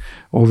sad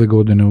ove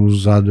godine u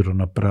Zadru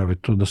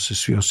napraviti, to da se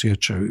svi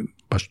osjećaju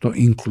baš to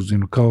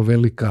inkluzivno, kao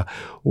velika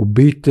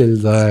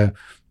obitelj, da je,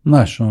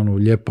 znaš, u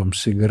lijepom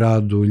si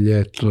gradu,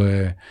 ljeto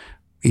je,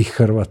 i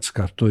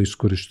Hrvatska, to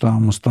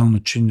iskorištavamo stalno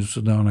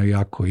činjenicu da je ona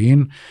jako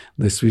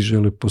da je svi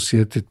žele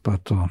posjetiti, pa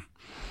to.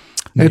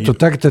 Eto,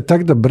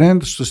 tak da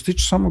brand, što se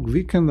tiče samog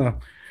vikenda,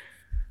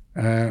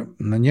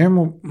 na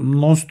njemu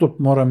non stop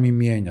moram i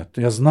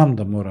mijenjati. Ja znam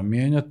da moram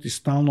mijenjati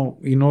stalno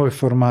i nove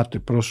formate.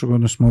 Prošle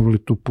godine smo uveli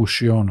tu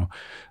pušionu.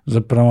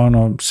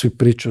 Zapravo svi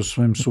pričaju o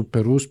svojim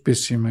super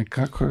uspjesima i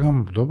kako,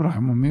 dobro,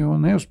 ajmo mi o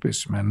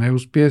neuspjesima.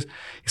 Neuspjes je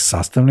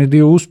sastavni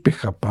dio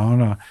uspjeha, pa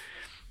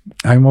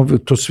ajmo,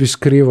 to svi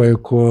skrivaju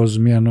ko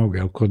zmija noge,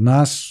 ali kod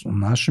nas, u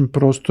našim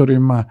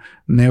prostorima,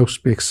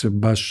 neuspjeh se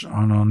baš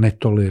ne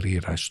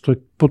tolerira. Što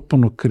je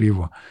potpuno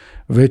krivo.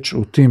 Već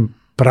u tim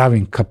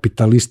pravim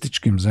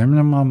kapitalističkim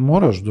zemljama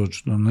moraš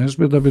doći do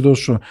neuspjeha da bi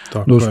došao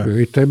do uspjeha.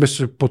 I tebe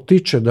se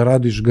potiče da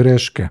radiš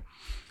greške.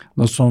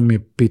 Da sam mi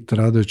Pit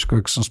Radović,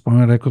 kojeg sam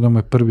spomenuo, rekao da mu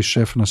je prvi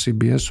šef na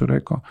CBS-u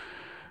rekao,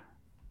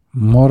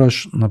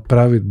 moraš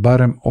napraviti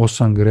barem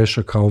 8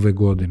 grešaka ove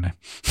godine.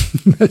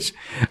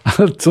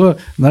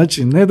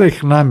 Znači, ne da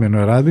ih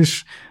namjerno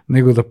radiš,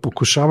 nego da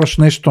pokušavaš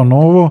nešto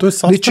novo. To je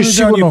sastavni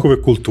dio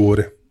njihove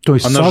kulture.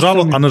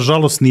 A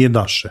nažalost nije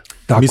naše.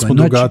 Mi smo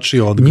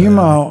drugačiji odgajani.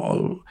 Njima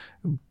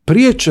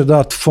prije će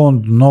dati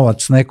fond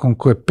novac nekom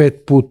ko je 5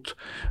 put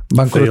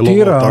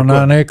bankrotirao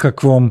na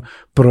nekakvom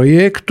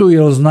projektu,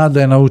 jer zna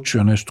da je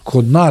naučio nešto.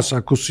 Kod nas,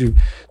 ako si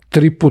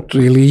 3 put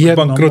ili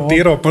jednom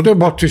bankrotirao, pa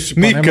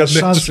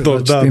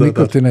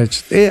nikad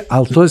neće.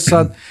 Ali to je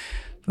sad,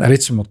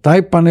 recimo,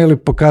 taj panel je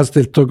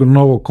pokazatelj tog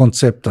novog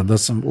koncepta, da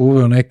sam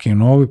uveo neki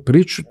novi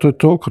priču, to je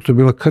toliko, to je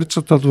bila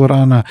krcata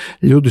dvorana,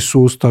 ljudi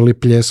su ustali,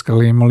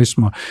 pljeskali, imali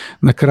smo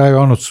na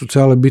kraju su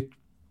cijele biti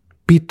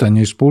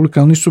pitanja iz publika,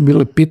 ali nisu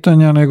bile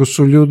pitanja, nego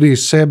su ljudi iz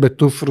sebe,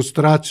 tu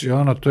frustraciju,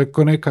 to je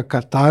ko neka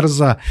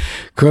katarza,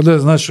 kada,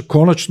 znaš,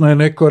 konačno je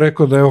neko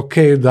rekao da je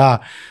okej da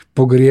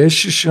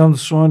pogriješiš, i onda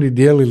su oni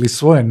dijelili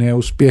svoje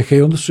neuspjehe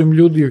i onda su im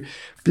ljudi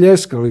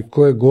pljeskali,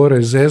 ko je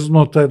gore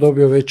zeznuo, taj je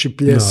dobio veći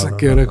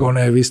pljesak, i rekao,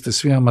 ne, vi ste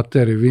svi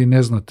amateri, vi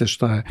ne znate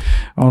šta je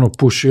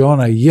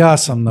pušiona, ja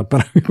sam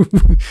napravio,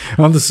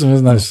 onda su me,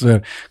 znaš,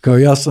 sve, kao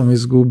ja sam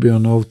izgubio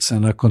novce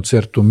na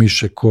koncertu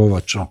Miše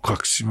Kovača,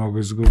 kako si mogu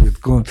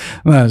izgubiti,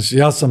 znaš,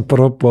 ja sam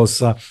propao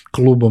sa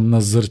klubom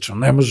na Zrču,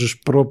 ne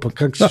možeš propati,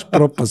 kako ćeš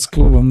propati s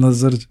klubom na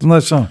Zrču,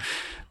 znaš,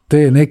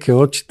 te neke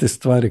očite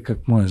stvari kak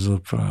moje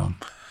zapravo.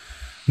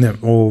 Ne,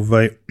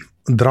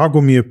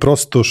 drago mi je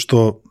prosto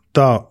što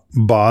ta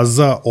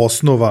baza,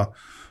 osnova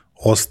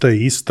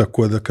ostaje ista,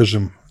 koja, da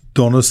kažem,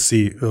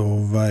 donosi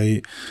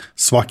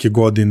svake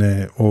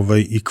godine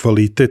i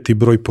kvalitet i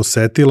broj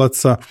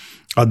posetilaca,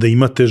 a da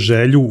imate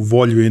želju,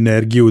 volju i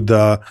energiju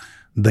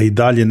da i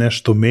dalje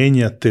nešto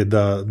menjate,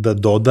 da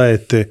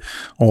dodajete.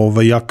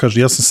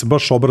 Ja sam se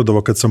baš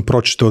obradovao kad sam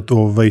pročitao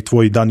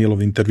tvoj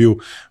Danielov intervju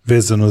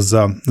vezano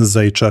za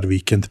HR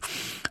vikend.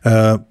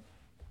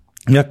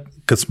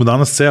 Kad smo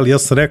danas seli, ja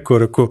sam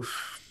rekao,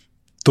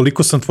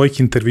 toliko sam tvojih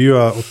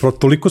intervjua,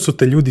 toliko su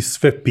te ljudi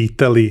sve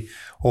pitali,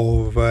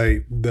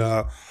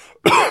 da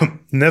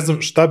ne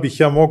znam šta bih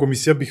ja mogao,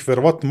 mislim, ja bih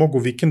verovatno mogao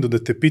u vikendu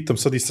da te pitam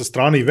sad i sa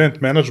strane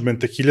event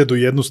managementa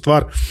 1001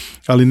 stvar,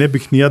 ali ne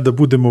bih ni ja da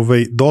budem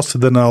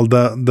dosadan, ali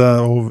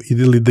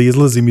da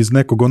izlazim iz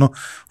nekog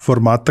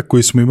formata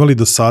koji smo imali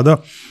do sada,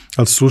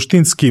 ali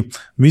suštinski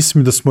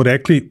mislim da smo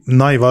rekli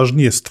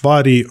najvažnije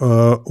stvari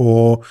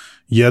o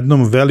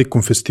jednom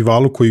velikom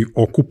festivalu koji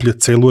okuplja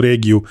celu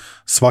regiju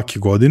svake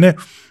godine.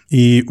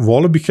 I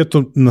volio bih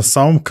na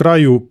samom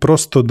kraju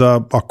prosto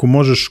da ako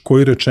možeš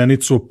koju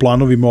rečenicu o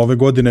planovima ove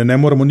godine, ne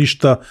moramo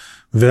ništa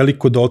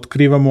veliko da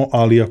otkrivamo,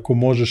 ali ako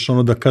možeš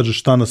da kažeš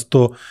šta nas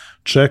to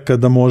čeka,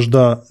 da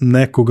možda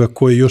nekoga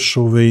koji još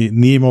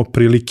nije imao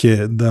prilike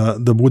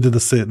da bude,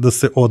 da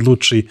se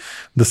odluči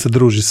da se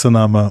druži sa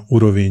nama u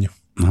Rovinju.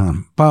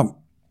 Pa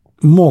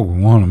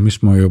mogu, mi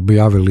smo i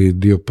objavili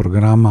dio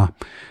programa,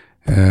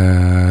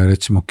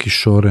 recimo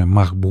Kišore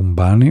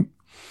Mahbumbani,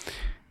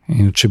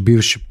 inače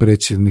bivši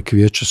predsjednik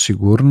Vijeća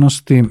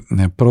sigurnosti,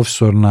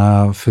 profesor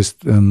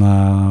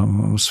na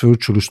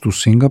sveučilištu u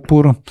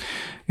Singapuru,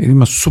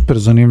 ima super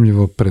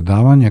zanimljivo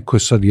predavanje koje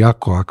je sad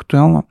jako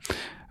aktualno.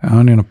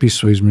 On je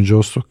napisao između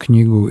ostalog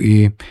knjigu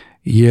i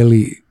je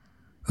li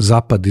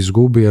Zapad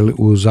izgubio,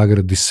 u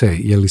zagradi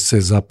je li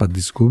se Zapad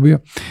izgubio,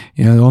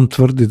 jer on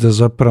tvrdi da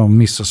zapravo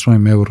mi sa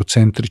svojim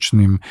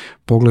eurocentričnim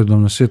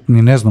pogledom na svijet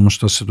ni ne znamo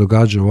što se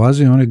događa u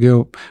Aziji. On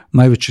je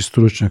najveći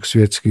stručnjak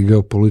svjetski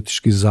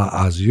geopolitički za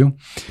Aziju,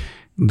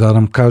 da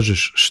nam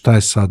kažeš šta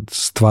je sad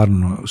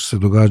stvarno se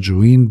događa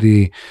u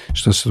Indiji,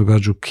 šta se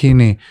događa u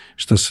Kini,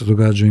 šta se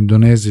događa u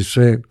Indoneziji,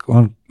 sve.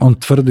 On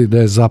tvrdi da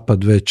je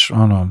Zapad već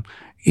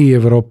i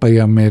Europa i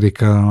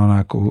Amerika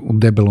onako u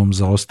debelom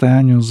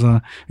zaostajanju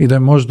i da je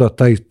možda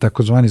taj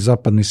takozvani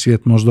zapadni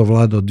svijet možda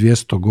vladao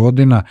 200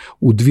 godina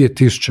u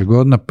 2000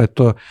 godina, pa je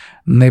to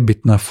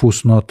nebitna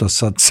fusnota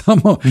sad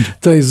samo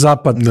taj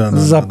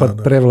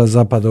zapad prevla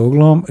zapada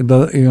uglom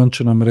i on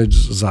će nam reći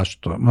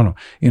zašto.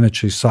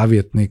 Inače i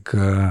savjetnik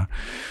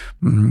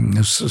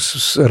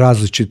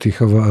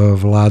različitih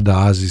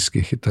vlada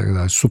azijskih i tako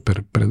dalje.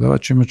 Super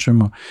predavač. Imat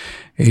ćemo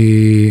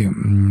i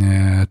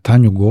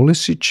Tanju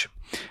Golesić.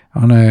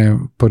 Ona je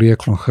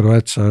porijeklom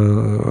Hrvatska,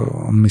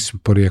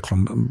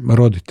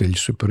 roditelji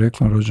su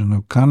porijeklom, rođena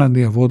u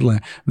Kanadi, a vodila je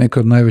neke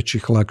od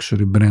najvećih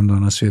luxury brendova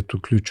na svijetu,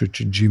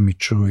 uključujući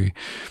Jimmy Choo i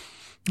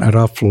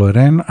Ralph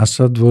Lauren, a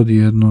sad vodi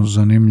jednu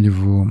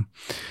zanimljivu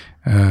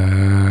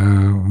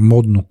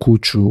modnu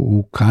kuću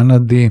u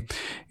Kanadi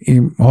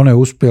i ona je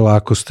uspjela,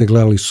 ako ste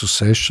gledali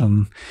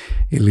Succession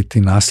ili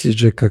ti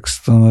nasljeđe, kako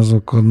se to nazva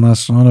kod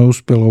nas, ona je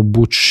uspjela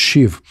obući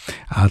šiv,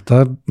 a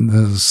ta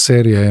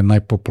serija je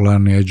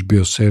najpopularnija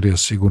HBO serija,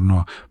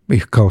 sigurno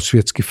kao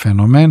svjetski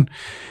fenomen.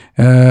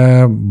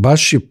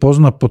 Baš je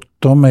pozna po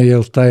tome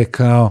jer taj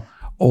kao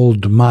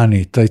Old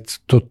Money,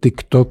 to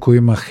TikToku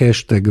ima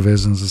hashtag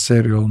vezan za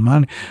seriju Old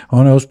Money,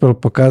 ona je uspjela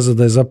pokazati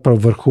da je zapravo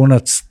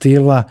vrhunac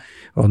stila,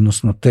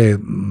 odnosno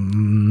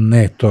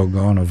ne tog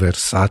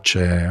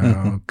Versace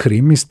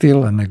krimi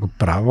stila, nego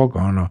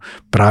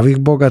pravih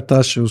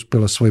bogataša,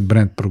 uspjela svoj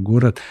brand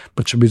progurat,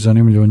 pa će biti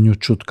zanimljivo nju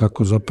čut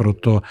kako zapravo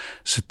to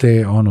se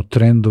te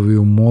trendovi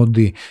u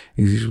modi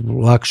i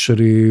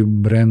luxury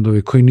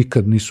brendovi koji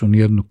nikad nisu ni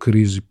jednu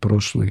krizi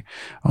prošli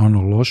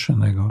loše,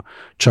 nego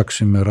čak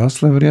su im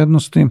rasle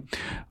vrijednosti,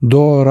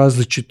 do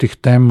različitih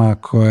tema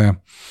koje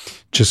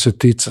će se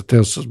ticati.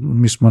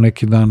 Mi smo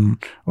neki dan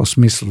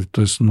osmislili,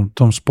 to je na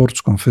tom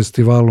sportskom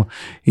festivalu,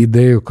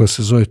 ideju koja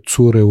se zove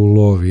Cure u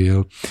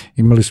lovi.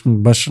 Imali smo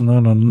baš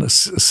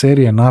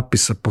serije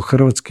napisa po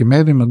hrvatskim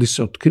medijima gdje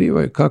se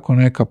otkrivaju kako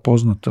neka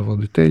poznata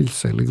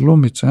voditeljica ili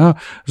glumica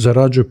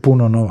zarađuje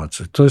puno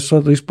novaca. To je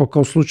sada ispao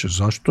kao slučaj.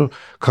 Zašto?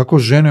 Kako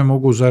žene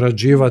mogu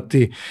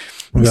zarađivati?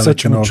 Sad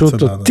ćemo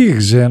čuti od tih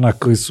žena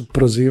koji su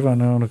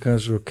prozivane,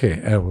 kaže ok,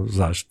 evo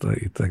zašto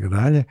i tako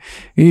dalje.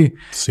 I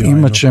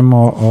imat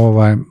ćemo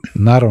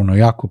naravno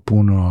jako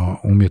puno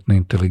umjetne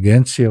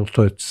inteligencije, ali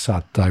to je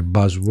sad taj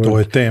buzzword. To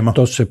je tema.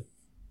 To se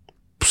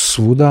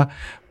svuda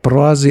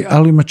prolazi,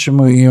 ali imat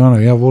ćemo i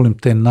ja volim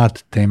te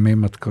nad teme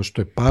imati kao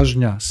što je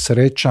pažnja,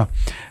 sreća,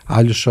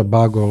 Aljoša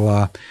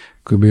Bagola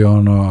koji je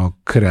bio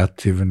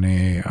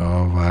kreativni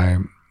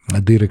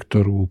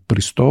direktor u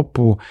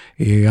Pristopu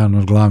i jedan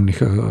od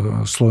glavnih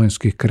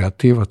slovenskih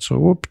kreativaca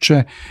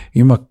uopće,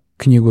 ima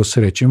knjigu o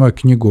sreći, ima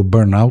knjigu o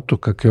burnoutu,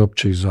 kako je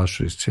uopće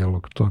izašao iz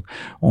cijelog tog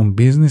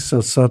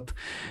biznisa, sad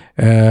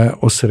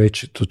o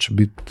sreći, to će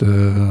biti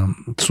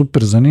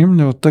super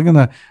zanimljivo, tako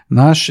da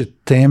naše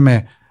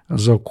teme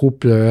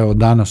zaokupljaju, evo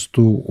danas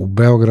tu u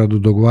Beogradu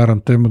dogovaram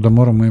temu da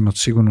moramo imati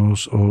sigurno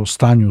o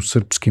stanju u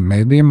srpskim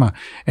medijima,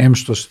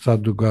 što se sad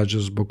događa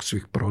zbog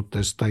svih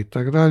protesta i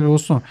tako dalje,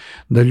 osnovno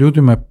da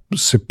ljudima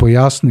se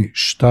pojasni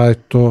šta je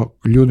to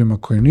ljudima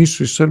koji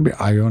nisu iz Srbije,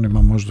 a i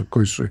onima možda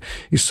koji su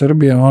iz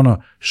Srbije,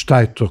 šta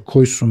je to,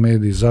 koji su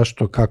mediji,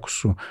 zašto, kako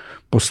su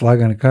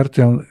poslagane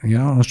karte.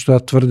 Ono što ja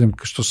tvrdim,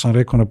 što sam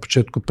rekao na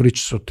početku,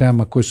 priča se o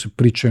temama koje se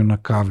pričaju na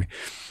kavi.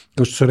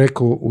 Kao što sam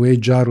rekao, u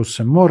HR-u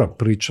se mora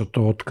pričati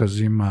o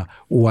otkazima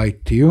u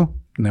IT-u,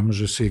 ne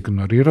može se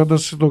ignorirati da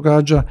se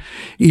događa,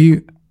 i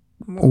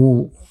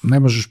ne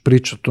možeš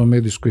pričati o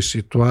medijskoj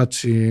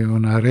situaciji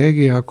na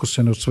regiji ako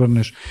se ne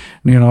osvrneš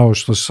ni na ovo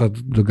što se sad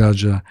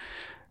događa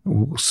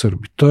u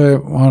Srbiji. To je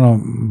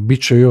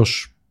bit će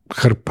još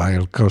hrpa,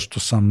 jer kao što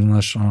sam,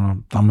 znaš,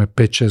 tamo je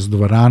 5-6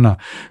 dvorana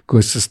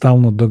koje se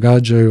stalno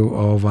događaju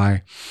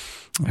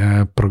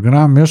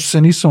program. Još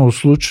se nisam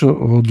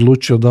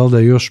odlučio da li da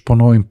još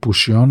ponovim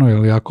pušionu,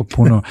 jer jako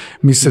puno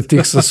mi se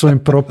tih sa svojim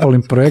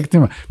propalim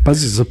projektima.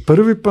 Pazi, za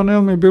prvi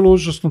panel mi je bilo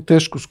užasno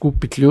teško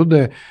skupiti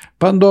ljude,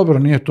 pa dobro,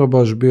 nije to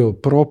baš bilo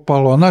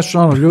propalo, znaš,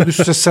 ljudi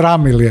su se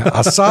sramili,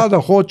 a sada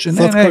hoće,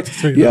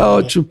 ja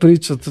hoću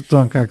pričati o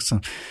tom kako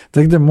sam.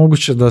 Tako da je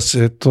moguće da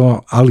se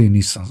to, ali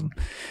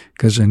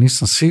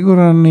nisam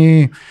siguran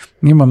i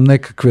imam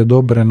nekakve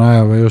dobre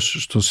najave još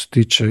što se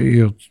tiče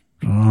i od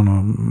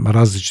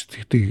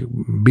različitih tih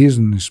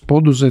biznis,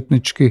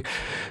 poduzetničkih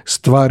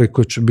stvari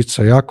koje će biti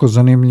sa jako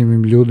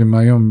zanimljivim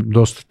ljudima. Imam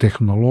dosta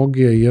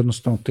tehnologije i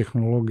jednostavno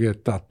tehnologija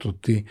je to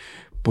ti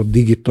po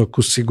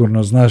DigiTalku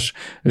sigurno znaš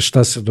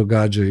šta se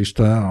događa i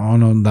šta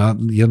da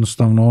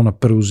jednostavno ona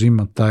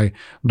preuzima taj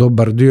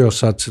dobar dio.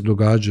 Sad se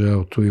događa,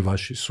 evo tu i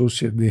vaši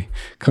susjedi,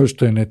 kao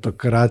što je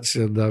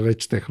netokracija, da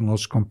već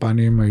tehnološke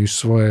kompanije imaju i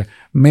svoje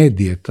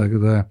medije, tako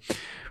da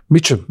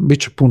bit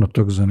će puno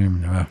tog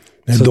zanimljivo.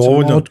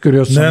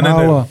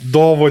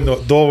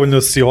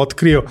 Dovoljno si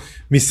otkrio,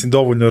 mislim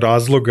dovoljno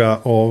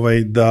razloga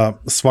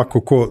da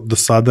svako ko do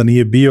sada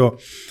nije bio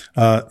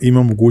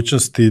ima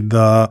mogućnosti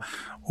da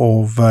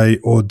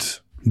od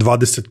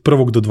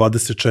 21. do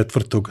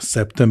 24.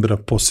 septembra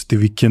posjeti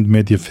Weekend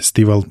Media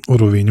Festival u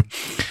Rovinju.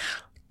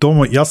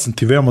 Tomo, ja sam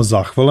ti veoma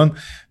zahvalan,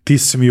 ti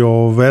si mi,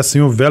 ja sam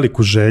imao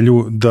veliku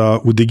želju da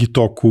u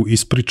DigiTalku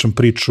ispričam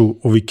priču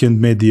o Weekend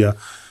Media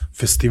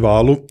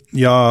festivalu.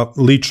 Ja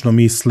lično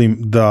mislim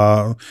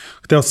da,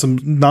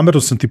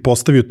 namerno sam ti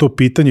postavio to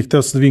pitanje,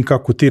 hteo sam da vidim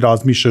kako ti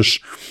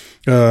razmišljaš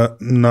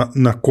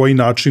na koji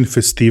način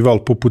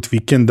festival poput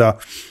vikenda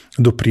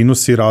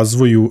doprinosi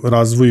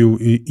razvoju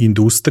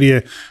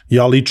industrije.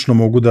 Ja lično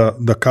mogu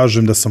da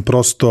kažem da sam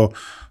prosto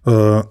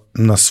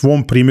na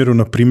svom primjeru,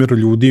 na primjeru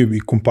ljudi i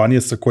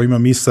kompanija sa kojima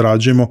mi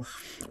sarađujemo,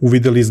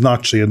 uvideli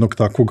značaj jednog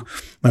takvog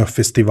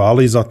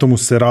festivala i zato mu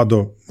se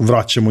rado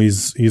vraćamo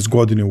iz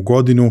godine u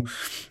godinu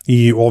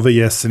i ove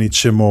jeseni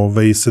ćemo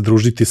se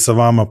družiti sa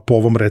vama po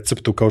ovom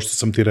receptu, kao što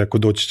sam ti rekao,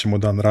 doći ćemo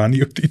dan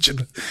ranije,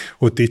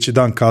 otići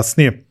dan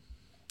kasnije.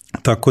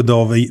 Tako da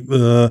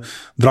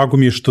drago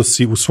mi je što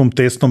si u svom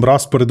tesnom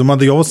rasporedu,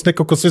 mada i ovo se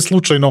nekako sve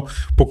slučajno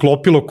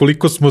poklopilo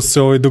koliko smo se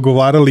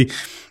dogovarali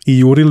i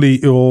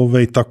jurili,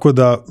 tako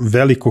da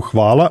veliko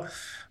hvala.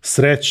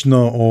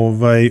 Srećno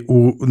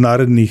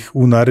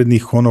u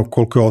narednih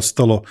koliko je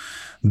ostalo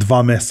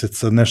 2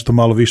 meseca, nešto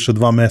malo više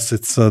 2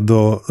 meseca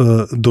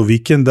do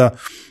vikenda,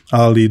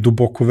 ali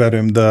duboko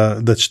verujem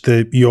da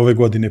ćete i ove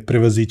godine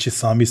prevazići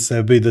sami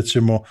sebe i da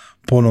ćemo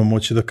ponovo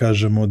moći da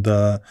kažemo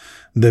da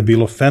je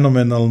bilo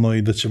fenomenalno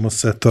i da ćemo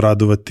se to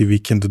radovati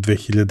vikendu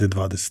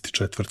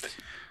 2024.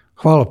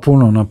 Hvala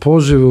puno na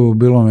pozivu,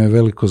 bilo mi je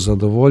veliko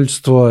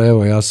zadovoljstvo,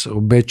 evo ja se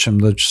obećam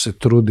da ću se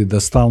truditi da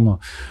stalno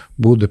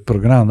bude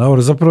program.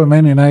 Dobro, zapravo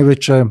meni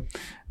najveća,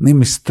 nije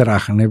mi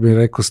strah, ne bih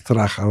rekao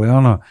strah, ali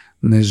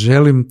ne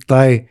želim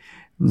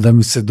da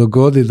mi se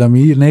dogodi da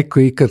mi neko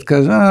ikad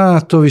kaže,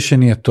 to više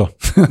nije to.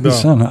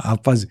 A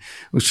pazi,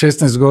 u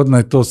 16 godina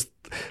je to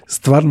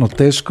stvarno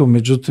teško,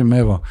 međutim,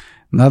 evo,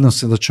 nadam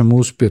se da ćemo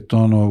uspjeti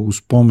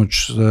uz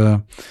pomoć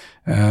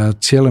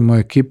cijele moje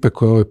ekipe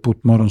koje ovaj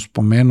put moram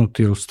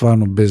spomenuti, jer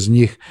stvarno bez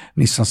njih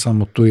nisam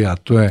samo tu ja,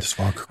 tu je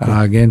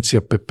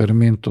agencija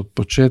Peppermint od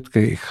početka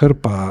i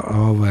hrpa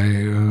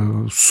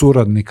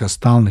suradnika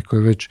stalnih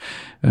koji već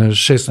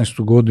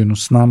 16. godinu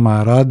s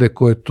nama rade,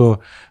 koje to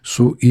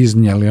su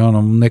iznijeli,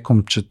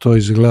 nekom će to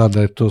izgledati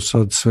da je to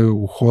sad sve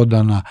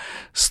uhodana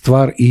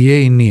stvar i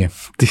je i nije.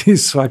 Ti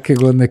svake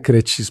godine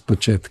kreći iz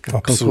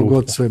početka. Koliko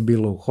god sve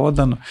bilo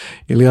uhodano,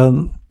 ili ja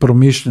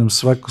promišljam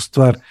svaku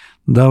stvar,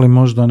 da li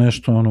možda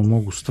nešto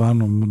mogu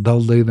stvarno, da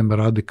li da idem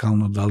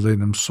radikalno, da li da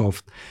idem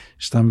soft,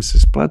 šta mi se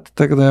isplati,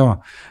 tako da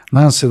evo,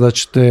 nadam se da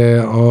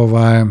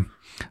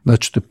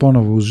ćete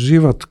ponovo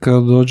uživati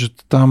kad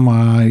dođete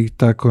tamo i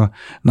tako,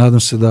 nadam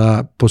se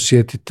da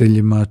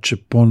posjetiteljima će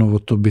ponovo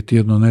to biti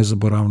jedno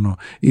nezaboravno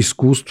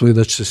iskustvo i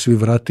da će se svi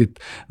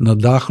vratiti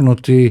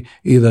nadahnuti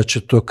i da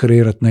će to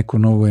kreirati neku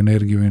novu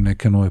energiju i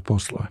neke nove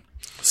poslove.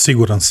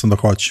 Siguran sam da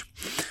hoće.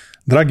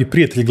 Dragi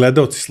prijatelji,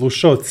 gledaoci,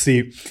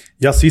 slušaoci,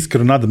 ja se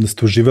iskreno nadam da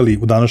ste uživali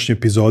u današnjoj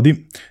epizodi.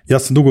 Ja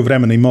sam dugo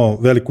vremena imao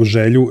veliku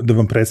želju da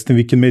vam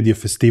predstavim Weekend Media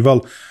Festival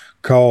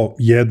kao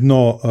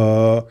jedno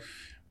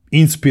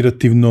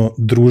inspirativno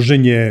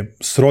druženje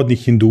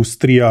srodnih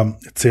industrija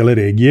cele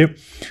regije.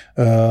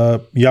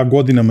 Ja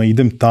godinama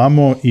idem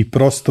tamo i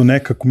prosto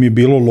nekako mi je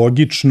bilo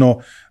logično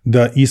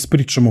da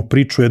ispričamo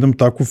priču o jednom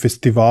takvom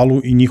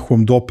festivalu i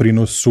njihovom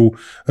doprinosu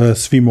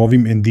svim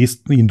ovim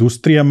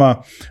industrijama.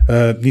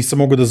 Nisam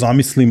mogao da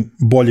zamislim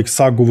boljeg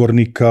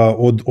sagovornika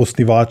od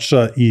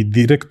osnivača i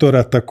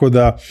direktora, tako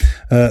da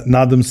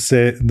nadam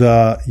se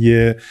da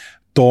je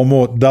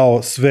Tomo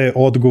dao sve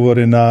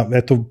odgovore na,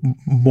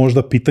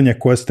 možda pitanja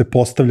koje ste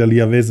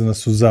postavljali, a vezana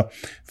su za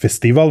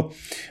festival.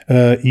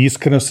 I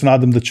iskreno se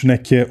nadam da ću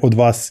neke od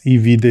vas i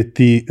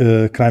videti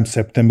krajem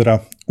septembra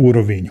u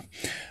Rovinju.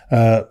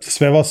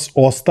 Sve vas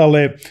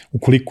ostale,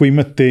 ukoliko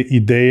imate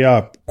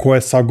ideja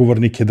koje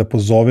sagovornike da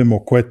pozovemo,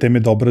 koje teme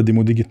da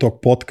obradimo u DigiTalk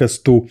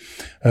podcastu,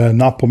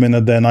 napomena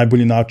da je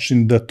najbolji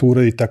način da to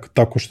uradi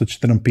tako što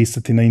ćete nam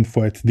pisati na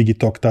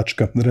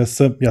info@digitalk.rs.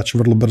 Ja ću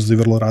vrlo brzo i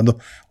vrlo rado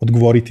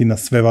odgovoriti na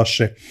sve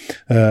vaše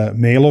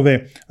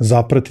mailove.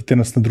 Zapratite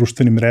nas na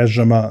društvenim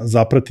mrežama,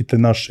 zapratite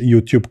naš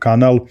YouTube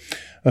kanal.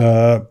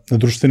 Na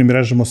društvenim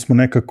mrežama smo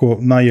nekako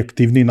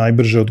najaktivniji,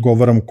 najbrže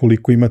odgovaramo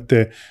ukoliko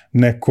imate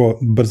neko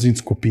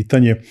brzinsko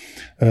pitanje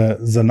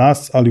za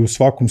nas, ali u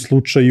svakom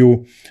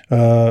slučaju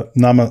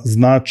nama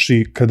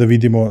znači kada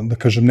vidimo, da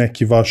kažem,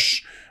 neki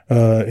vaš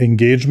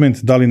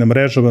engagement, da li na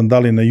mrežama, da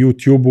li na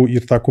YouTube-u,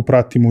 jer tako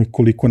pratimo i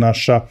koliko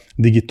naša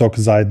DigiTalk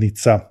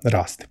zajednica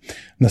raste.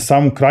 Na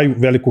samom kraju,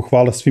 veliko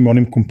hvala svim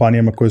onim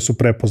kompanijama koje su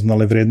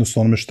prepoznale vrednost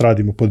onome što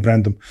radimo pod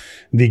brandom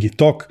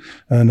DigiTalk.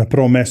 Na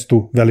prvom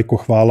mestu veliko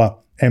hvala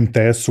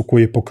MTS-u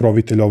koji je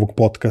pokrovitelj ovog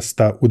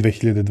podcasta u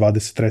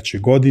 2023.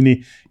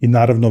 godini i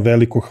naravno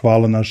veliko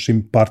hvala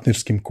našim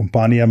partnerskim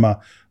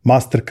kompanijama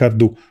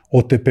Mastercardu,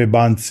 OTP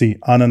banci,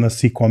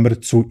 Ananas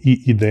e-commerce-u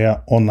i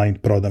Ideja online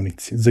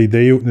prodavnici. Za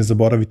Ideju ne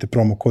zaboravite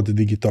promo kod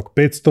DigiTalk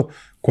 500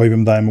 koji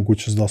vam daje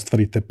mogućnost da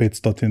ostvarite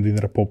 500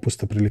 dinara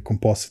popusta prilikom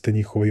posete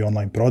njihovoj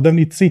online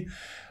prodavnici.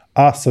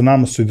 A sa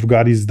nama su i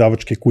drugari iz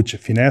izdavačke kuće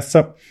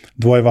Finesa.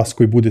 Dvoje vas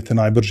koji budete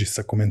najbrži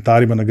sa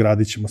komentarima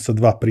nagradit ćemo sa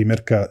 2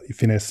 primjerka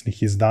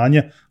Finesnih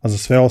izdanja, a za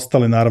sve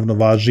ostale naravno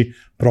važi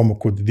promo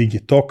kod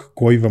DigiTalk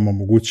koji vam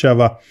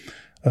omogućava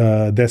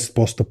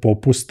 10%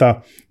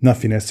 popusta na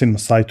Finesinom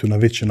sajtu na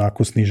već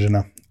onako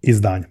snižena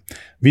izdanja.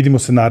 Vidimo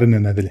se naredne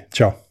nedelje.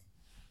 Ćao!